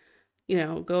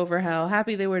 go over how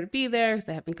happy they were to be there.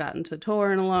 They haven't gotten to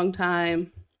tour in a long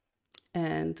time.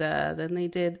 And then they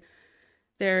did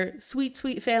their sweet,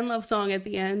 sweet fan love song at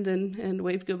the end and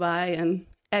waved goodbye and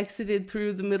exited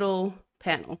through the middle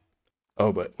panel.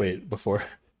 Oh, but wait,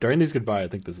 during these goodbye, I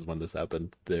think this is when this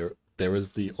happened. There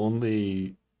was the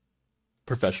only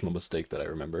professional mistake that I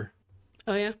remember.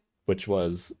 Oh, yeah? Which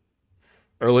was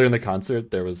earlier in the concert,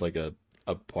 there was like a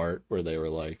part where they were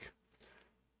like,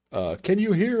 can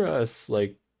you hear us,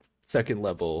 like, second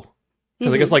level?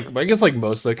 Because I guess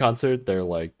most of the concert, they're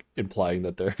like implying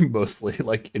that they're mostly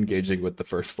like engaging with the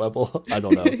first level. I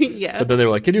don't know. Yeah. But then they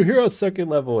were like, can you hear us second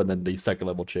level? And then the second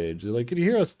level changed. They're like, can you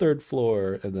hear us third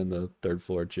floor? And then the third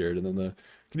floor cheered. And then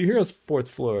can you hear us fourth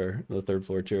floor? And the third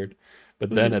floor cheered. But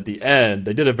then at the end,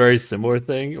 they did a very similar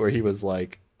thing where he was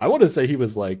like, I want to say he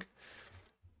was like,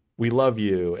 we love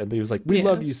you. And he was like, we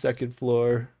love you second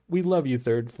floor. We love you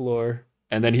third floor.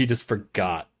 And then he just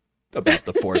forgot about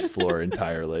the fourth floor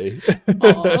entirely.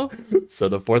 So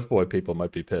the fourth floor people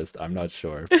might be pissed. I'm not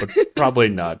sure, but probably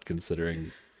not,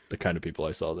 considering the kind of people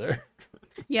I saw there.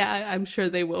 Yeah, I'm sure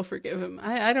they will forgive him.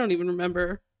 I don't even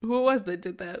remember who it was that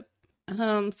did that.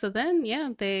 So then,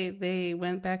 yeah, they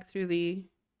went back through the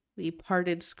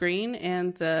parted screen,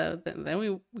 and then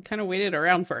we kind of waited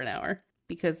around for an hour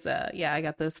because I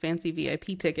got those fancy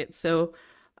VIP tickets. So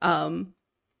can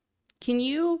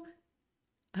you,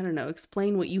 I don't know,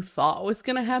 explain what you thought was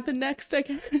going to happen next, I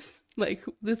guess? Like,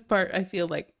 this part, I feel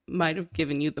like, might have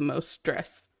given you the most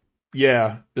stress.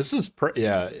 Yeah, this is what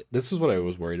I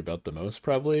was worried about the most,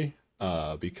 probably,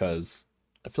 because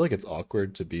I feel like it's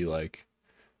awkward to be, like,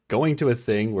 going to a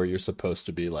thing where you're supposed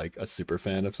to be, like, a super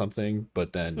fan of something,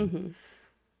 but then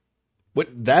what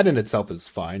that in itself is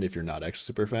fine if you're not actually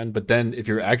super fan, but then if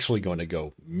you're actually going to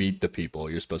go meet the people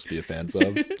you're supposed to be a fans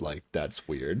of, like that's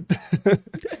weird.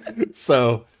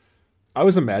 So I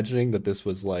was imagining that this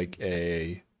was like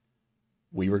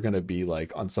we were going to be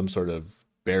like on some sort of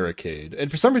barricade, and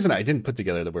for some reason I didn't put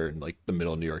together that we're in like the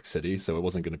middle of New York City, so it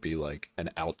wasn't going to be like an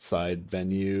outside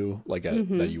venue like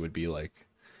that you would be like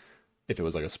if it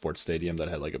was like a sports stadium that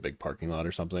had like a big parking lot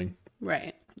or something.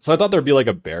 Right. So I thought there'd be like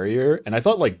a barrier, and I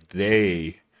thought like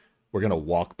they were gonna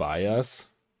walk by us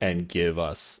and give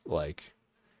us like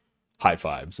high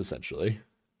fives, essentially.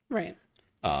 Right.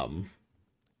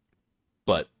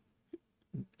 But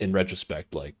in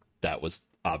retrospect, like that was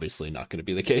obviously not going to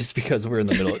be the case because we're in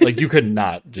the middle. Like you could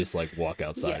not just like walk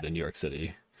outside in New York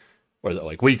City, or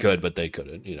like we could, but they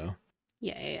couldn't. You know.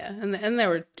 Yeah. And there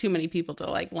were too many people to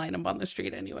like line up on the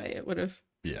street anyway. It would have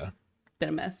been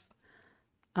a mess.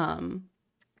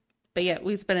 But yeah,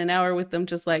 we spent an hour with them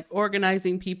just like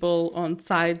organizing people on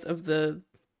sides of the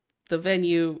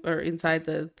venue or inside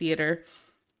the theater,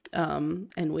 and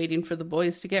waiting for the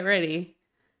boys to get ready.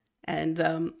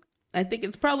 And I think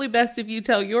it's probably best if you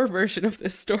tell your version of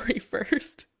this story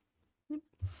first.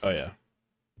 Oh yeah.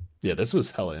 Yeah, this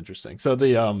was hella interesting. So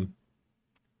we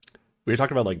were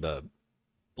talking about like the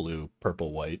blue,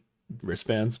 purple, white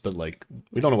wristbands, but like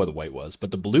we don't know what the white was,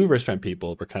 but the blue wristband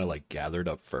people were kind of like gathered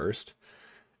up first,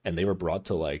 and they were brought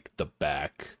to like the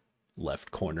back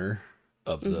left corner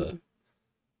of the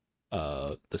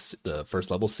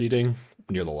first level seating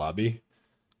near the lobby.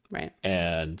 Right.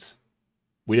 And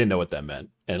we didn't know what that meant.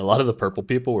 And a lot of the purple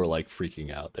people were like freaking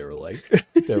out. They were like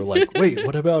wait,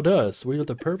 what about us? We were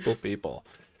the purple people.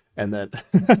 And then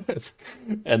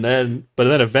but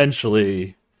then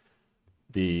eventually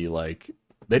the like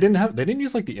they didn't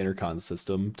use like the intercom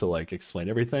system to like explain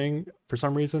everything for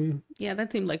some reason. Yeah,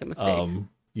 that seemed like a mistake.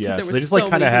 Yeah, so they just like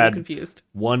kind of had confused.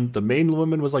 The main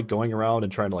woman was like going around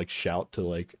and trying to like shout to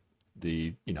like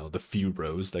the few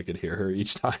rows that could hear her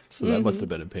each time. So that must have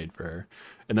been a pain for her.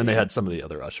 And then they had some of the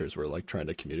other ushers were like trying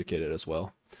to communicate it as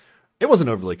well. It wasn't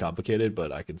overly complicated,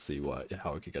 but I can see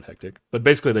how it could get hectic. But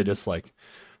basically they just like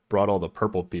brought all the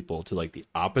purple people to like the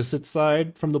opposite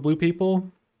side from the blue people.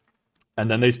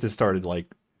 And then they just started like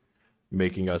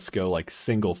making us go like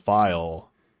single file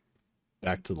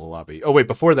back to the lobby. Oh wait,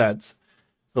 before that,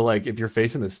 so like if you're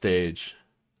facing the stage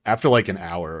after like an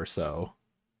hour or so,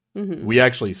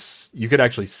 you could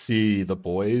actually see the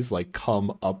boys like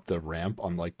come up the ramp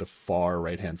on like the far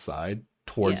right hand side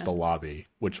towards the lobby,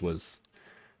 which was,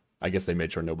 I guess they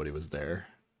made sure nobody was there.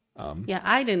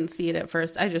 I didn't see it at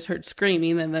first. I just heard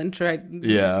screaming and then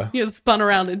spun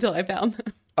around until I found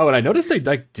them. Oh, and I noticed they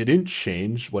like didn't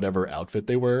change whatever outfit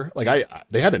they were. Like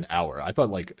they had an hour. I thought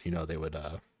like they would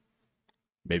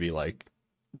maybe like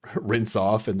rinse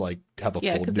off and like have a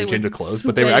full new change of clothes,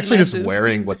 but they were actually just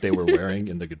wearing what they were wearing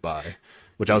in the goodbye,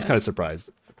 which I was kind of surprised.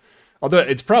 Although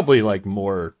it's probably like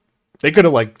more, they could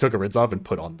have like took a rinse off and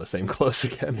put on the same clothes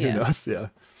again. Who knows? Yeah.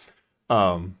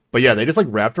 But yeah, they just like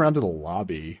wrapped around to the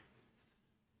lobby,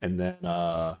 and then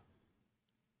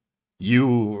you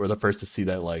were the first to see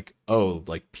that like, oh,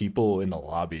 like people in the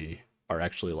lobby are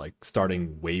actually like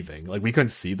starting waving. Like we couldn't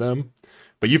see them,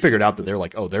 but you figured out that they're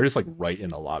like, oh, they're just like right in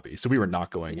the lobby. So we were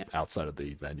not going outside of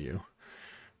the venue.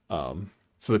 So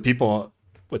the people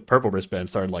with purple wristbands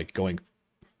started like going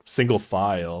single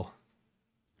file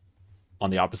on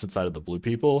the opposite side of the blue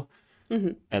people.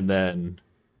 And then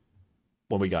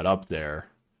when we got up there,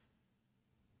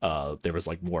 there was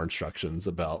like more instructions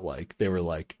about like, they were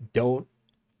like,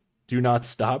 do not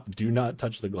stop, do not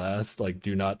touch the glass, like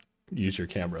do not use your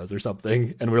cameras or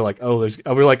something. And we're like, there's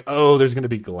going to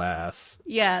be glass.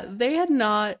 Yeah, they had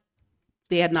not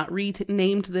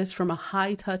renamed this from a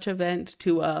high touch event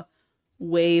to a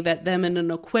wave at them in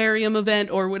an aquarium event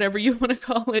or whatever you want to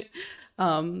call it.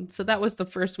 So that was the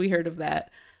first we heard of that.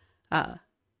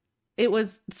 It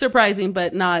was surprising,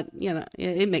 but not,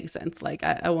 it makes sense. Like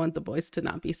I want the boys to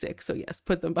not be sick. So yes,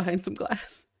 put them behind some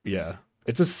glass. Yeah.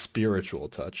 It's a spiritual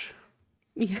touch.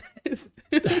 Yes.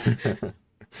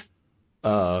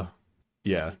 Yeah.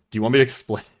 Do you want me to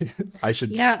explain? I should.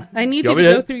 Yeah, I need you to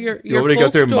go through your you want me to go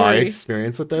through my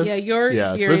experience with this? Yeah, your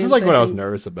experience. Yeah, so this is like what I was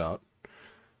nervous about.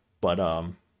 But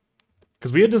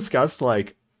because we had discussed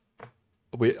like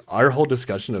our whole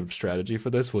discussion of strategy for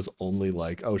this was only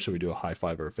like, oh, should we do a high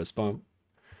five or a fist bump?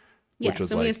 Yeah,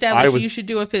 so we established you should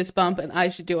do a fist bump and I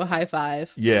should do a high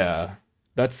five. Yeah,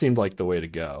 that seemed like the way to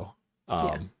go.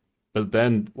 But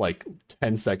then, like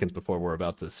 10 seconds before we're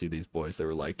about to see these boys, they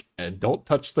were like, "And don't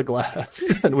touch the glass."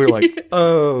 And we were like,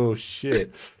 "Oh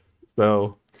shit!"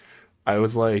 So I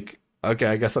was like, okay,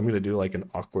 I guess I'm gonna do like an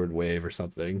awkward wave or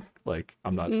something. Like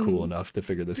I'm not cool Hmm. enough to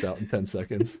figure this out in 10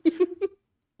 seconds.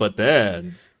 But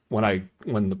then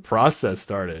when the process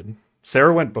started,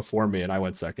 Sarah went before me and I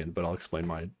went second, but I'll explain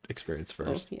my experience Oh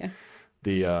first. yeah.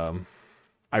 The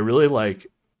I really like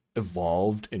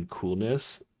evolved in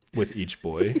coolness with each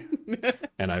boy.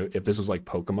 And I if this was like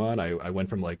Pokemon, I went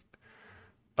from like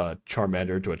a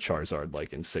Charmander to a Charizard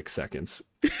like in 6 seconds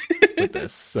with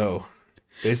this. So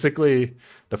basically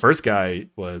the first guy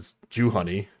was Jew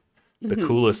Honey, the Hmm.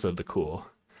 coolest of the cool.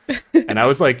 And I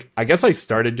was like, I guess I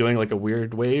started doing like a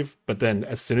weird wave, but then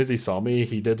as soon as he saw me,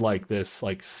 he did like this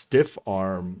like stiff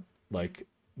arm like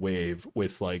wave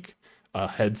with like a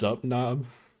heads up knob,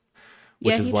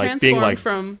 Yeah, which is he like being transformed like,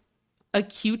 from a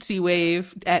cutesy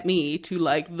wave at me to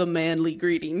like the manly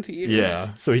greeting to you.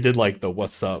 yeah. So he did like the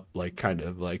what's up like kind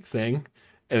of like thing.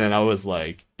 And then I was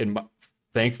like,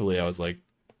 thankfully I was like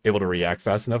able to react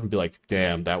fast enough and be like,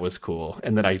 damn, that was cool.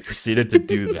 And then I proceeded to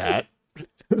do that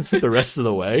the rest of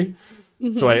the way.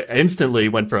 So Hmm. I instantly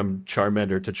went from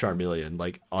Charmander to Charmeleon.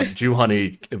 Like on Jew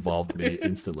Honey evolved me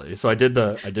instantly. So I did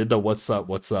the what's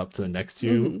up to the next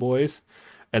two Hmm. boys.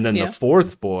 And then the Yeah.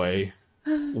 fourth boy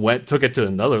took it to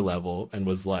another level and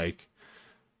was like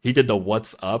he did the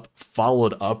what's up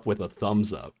followed up with a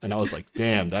thumbs up. And I was like,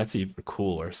 damn, that's even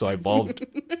cooler. So I evolved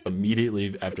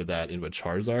immediately after that into a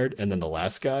Charizard. And then the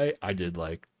last guy, I did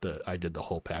the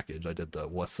whole package. I did the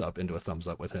what's up into a thumbs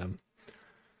up with him.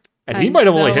 And he I'm might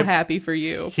have so only hit happy for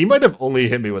you. he might have only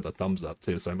hit me with a thumbs up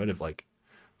too, so I might have like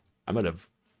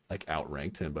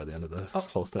outranked him by the end of the Oh,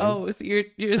 whole thing. oh, so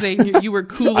you're saying you were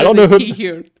cooler I don't than know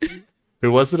Kihyun.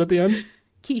 who was it at the end?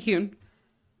 Kihyun,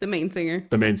 the main singer.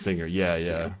 The main singer. Yeah,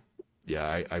 yeah,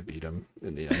 Yeah. yeah. I beat him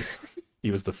in the end. He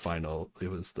was the final. He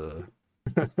was the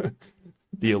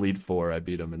the elite four. I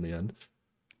beat him in the end.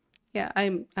 Yeah,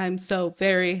 I'm so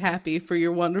very happy for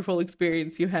your wonderful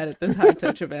experience you had at this high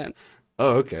touch event.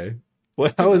 Oh, okay.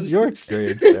 Well, how was your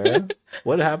experience, Sarah?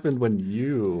 What happened when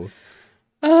you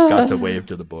got to wave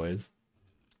to the boys?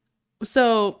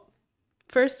 So,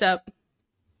 first up,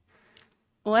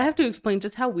 well, I have to explain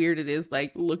just how weird it is,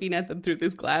 like looking at them through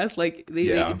this glass. Like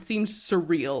Yeah. it seems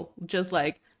surreal. Just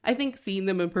like I think seeing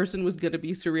them in person was gonna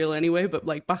be surreal anyway, but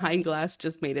like behind glass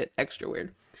just made it extra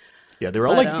weird. Yeah, they were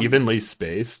all But like evenly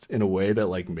spaced in a way that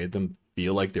like made them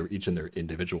feel like they were each in their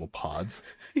individual pods.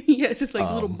 yeah, just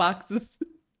like little Um, boxes.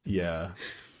 Yeah,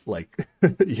 like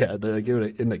yeah, they're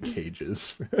like in the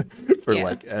cages for Yeah.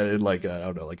 like in like I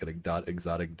don't know, like an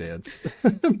exotic dance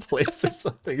place or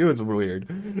something. It was weird.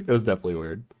 It was definitely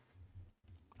weird.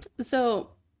 So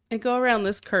I go around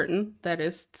this curtain that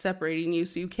is separating you,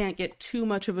 so you can't get too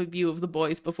much of a view of the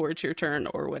boys before it's your turn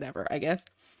or whatever, I guess.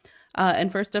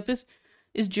 And first up is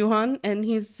Juhan, and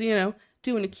he's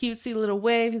doing a cutesy little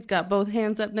wave. He's got both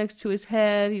hands up next to his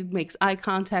head. He makes eye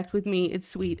contact with me. It's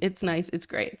sweet. It's nice. It's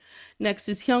great. Next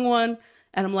is Hyungwon,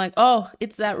 and I'm like, oh,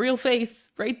 it's that real face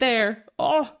right there.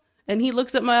 Oh, and he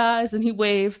looks at my eyes and he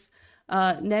waves.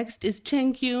 Next is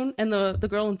Chen Kyun, and the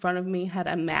girl in front of me had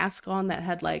a mask on that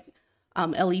had like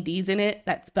LEDs in it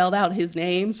that spelled out his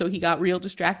name, so he got real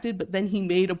distracted. But then he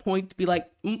made a point to be like,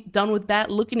 done with that,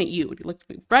 looking at you. He looked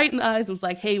me right in the eyes and was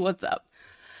like, hey, what's up?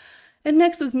 And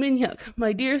next was Minhyuk,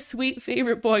 my dear sweet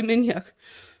favorite boy Minhyuk,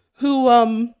 who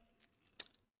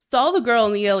saw the girl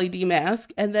in the LED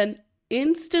mask and then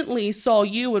instantly saw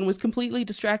you and was completely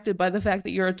distracted by the fact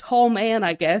that you're a tall man,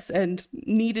 I guess, and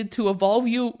needed to evolve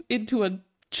you into a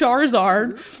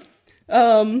Charizard.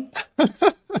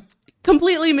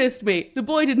 Completely missed me. The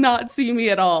boy did not see me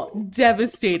at all.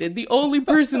 Devastated. The only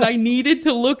person I needed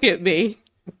to look at me.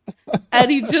 And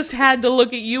he just had to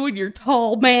look at you and your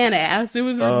tall man ass. It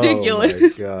was ridiculous. Oh my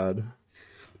god.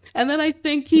 And then I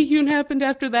think Kihyun happened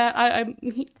after that.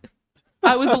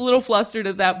 I was a little flustered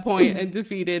at that point and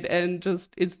defeated, and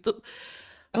just it's the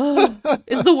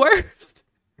worst.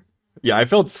 Yeah, I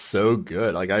felt so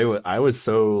good. Like I was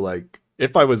so like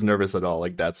if I was nervous at all,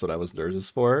 like that's what I was nervous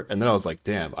for. And then I was like,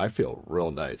 damn, I feel real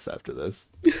nice after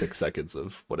this 6 seconds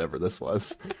of whatever this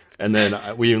was. And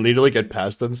then we immediately get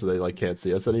past them so they like can't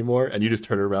see us anymore. And you just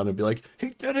turn around and be like, he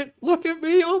did it. Look at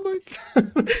me. Oh my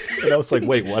God. And I was like,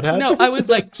 wait, what happened? No, I was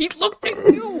like, he looked at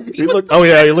you. He looked, oh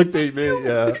yeah, he looked at me.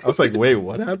 Yeah. I was like, wait,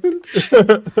 what happened?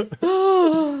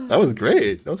 That was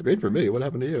great. That was great for me. What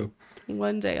happened to you?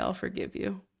 One day I'll forgive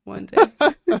you. One day.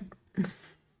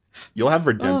 You'll have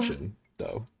redemption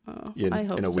though. Oh, In, I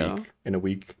hope in a so. week. In a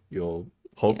week, you'll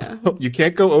hope. Yeah. You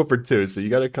can't go over two, so you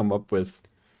got to come up with.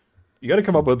 You got to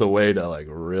come up with a way to like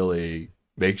really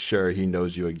make sure he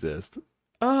knows you exist.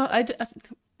 I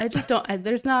just don't.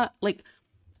 There's not like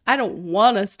I don't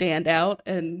want to stand out.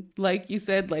 And like you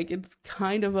said, like it's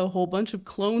kind of a whole bunch of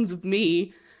clones of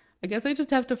me. I guess I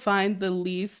just have to find the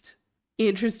least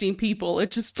interesting people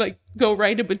and just like go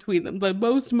right in between them, the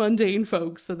most mundane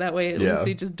folks, so that way at least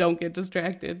they just don't get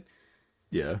distracted.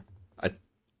 Yeah.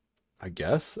 I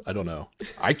guess. I don't know.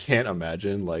 I can't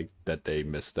imagine like that they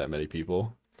missed that many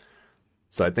people.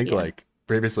 So I think like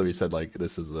previously we said like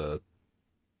this is a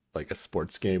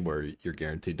sports game where you're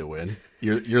guaranteed to win.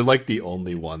 You're like the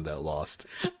only one that lost.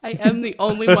 I am the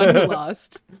only one who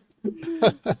lost.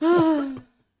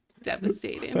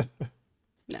 Devastating.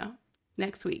 No.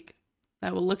 Next week I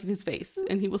will look at his face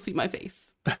and he will see my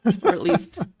face. Or at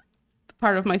least the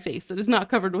part of my face that is not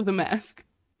covered with a mask.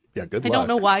 Yeah, good luck. I don't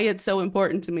know why it's so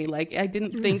important to me. Like, I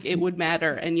didn't think it would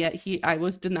matter, and yet I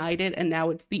was denied it, and now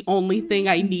it's the only thing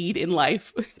I need in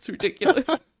life. It's ridiculous.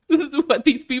 This is what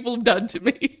these people have done to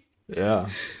me. Yeah.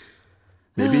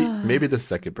 Maybe the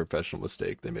second professional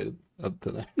mistake they made up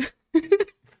to that.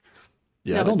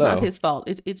 Yeah, no, I don't it's know. not his fault.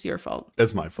 It's your fault.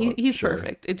 It's my fault. He's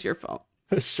perfect. It's your fault.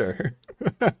 Sure.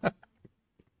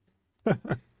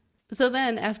 So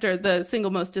then, after the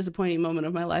single most disappointing moment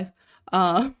of my life,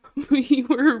 we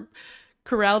were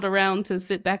corralled around to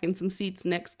sit back in some seats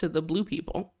next to the blue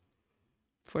people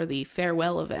for the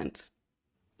farewell event.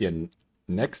 Yeah,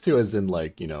 next to as in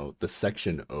like, the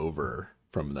section over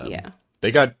from them. Yeah.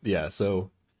 They got,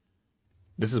 so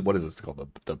this is, what is this called?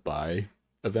 The buy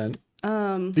event?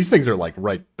 These things are like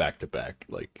right back to back.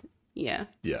 Like, yeah.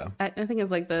 Yeah. I think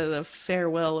it's like the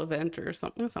farewell event or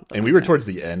something. And we were towards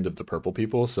the end of the purple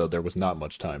people, so there was not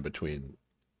much time between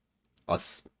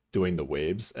us doing the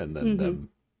waves and then them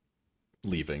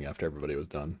leaving after everybody was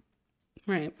done.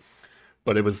 Right.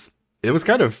 But it was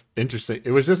kind of interesting.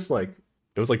 It was just like,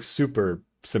 it was like super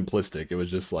simplistic. It was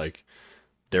just like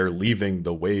they're leaving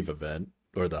the wave event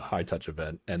or the high touch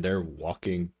event and they're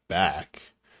walking back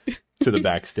to the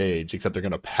backstage, except they're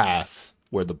going to pass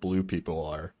where the blue people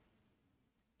are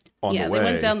on the way. They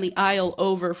went down the aisle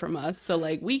over from us, so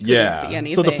like we couldn't see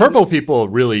anything. So the purple people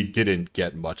really didn't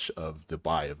get much of the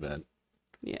buy event.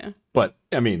 Yeah. But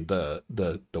I mean the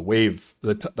wave,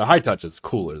 the high touch is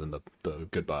cooler than the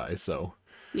goodbye, so.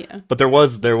 Yeah. But there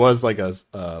was like a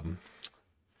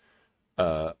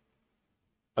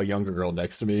younger girl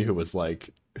next to me who was like,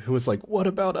 what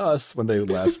about us, when they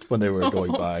left, when they were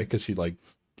going by, because she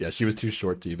was too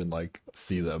short to even like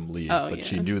see them leave, but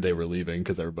she knew they were leaving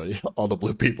because all the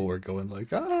blue people were going like,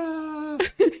 ah.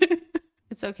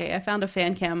 It's okay. I found a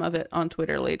fan cam of it on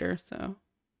Twitter later, so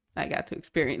I got to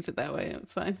experience it that way. It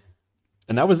was fine.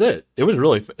 And that was it. It was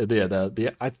really,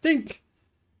 I think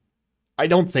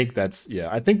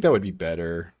that would be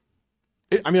better.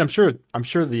 I'm sure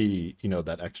the,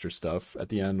 that extra stuff at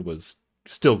the end was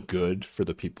still good for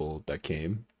the people that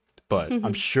came, but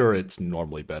I'm sure it's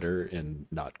normally better in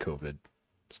not COVID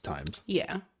times.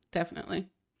 Yeah, definitely.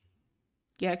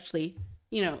 Yeah, actually,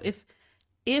 if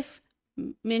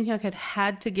Minhyuk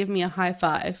had to give me a high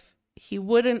five, he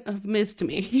wouldn't have missed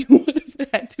me. He would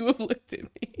have had to have looked at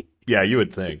me. Yeah, you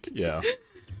would think. Yeah.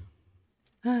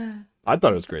 I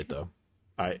thought it was great though.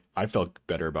 I felt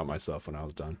better about myself when I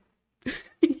was done.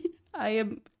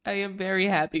 I am very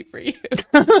happy for you.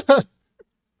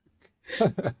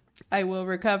 I will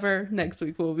recover. Next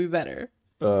week will be better.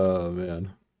 Oh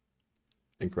man.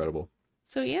 Incredible.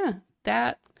 So yeah,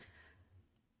 to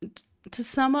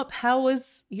sum up, how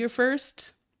was your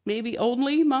first, maybe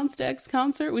only Monsta X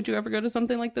concert? Would you ever go to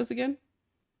something like this again?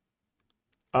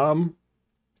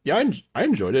 Yeah, I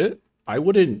enjoyed it. I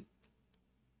wouldn't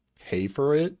pay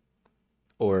for it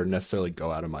or necessarily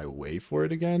go out of my way for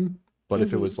it again. But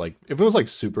if it was like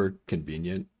super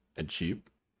convenient and cheap,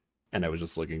 and I was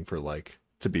just looking for like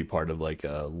to be part of like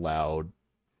a loud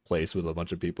place with a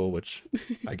bunch of people, which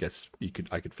I guess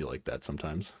I could feel like that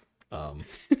sometimes.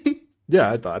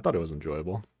 Yeah, I thought it was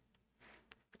enjoyable.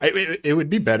 It would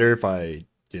be better if I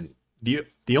didn't.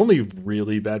 The only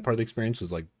really bad part of the experience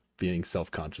was like being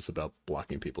self-conscious about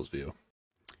blocking people's view.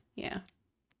 Yeah,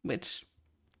 which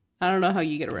I don't know how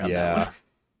you get around that one.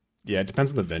 Yeah, it depends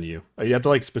on the venue. You have to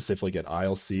like specifically get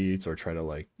aisle seats or try to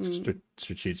like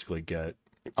strategically get.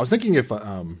 I was thinking if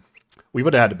we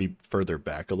would have had to be further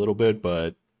back a little bit,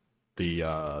 but the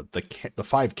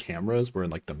 5 cameras were in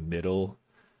like the middle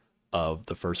of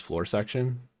the first floor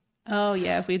section. Oh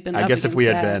yeah, if we'd been. I guess if we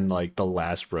had been like the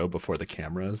last row before the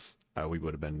cameras, I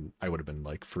would have been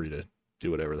like free to do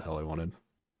whatever the hell I wanted.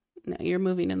 No, you're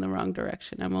moving in the wrong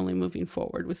direction. I'm only moving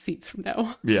forward with seats from now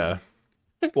on. Yeah.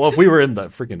 Well, if we were in the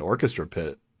freaking orchestra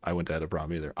pit, I wouldn't have had a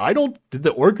problem either. Did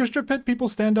the orchestra pit people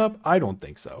stand up? I don't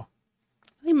think so.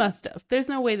 They must have. There's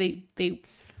no way they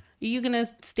are you going to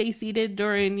stay seated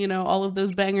during, all of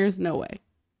those bangers? No way.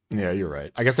 Yeah, you're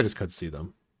right. I guess I just couldn't see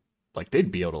them. Like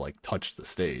they'd be able to like touch the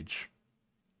stage.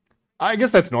 I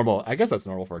guess that's normal. I guess that's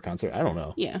normal for a concert. I don't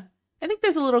know. Yeah. I think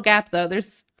there's a little gap though.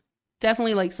 There's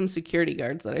definitely like some security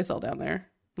guards that I saw down there,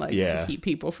 like to keep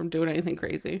people from doing anything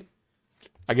crazy.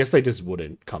 I guess they just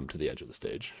wouldn't come to the edge of the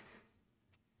stage.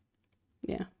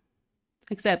 Yeah.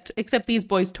 Except these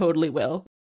boys totally will.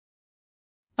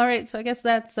 All right, so I guess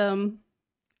that's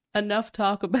enough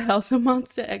talk about the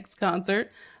Monsta X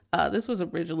concert. This was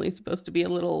originally supposed to be a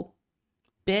little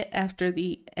bit after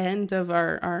the end of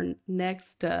our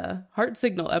next Heart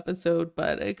Signal episode,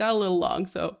 but it got a little long,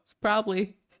 so it's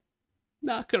probably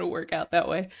not going to work out that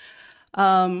way.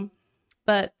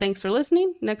 But thanks for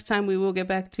listening. Next time we will get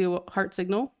back to Heart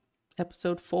Signal,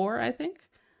 episode 4, I think.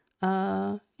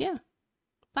 Yeah.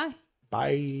 Bye.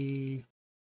 Bye.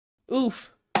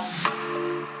 Oof.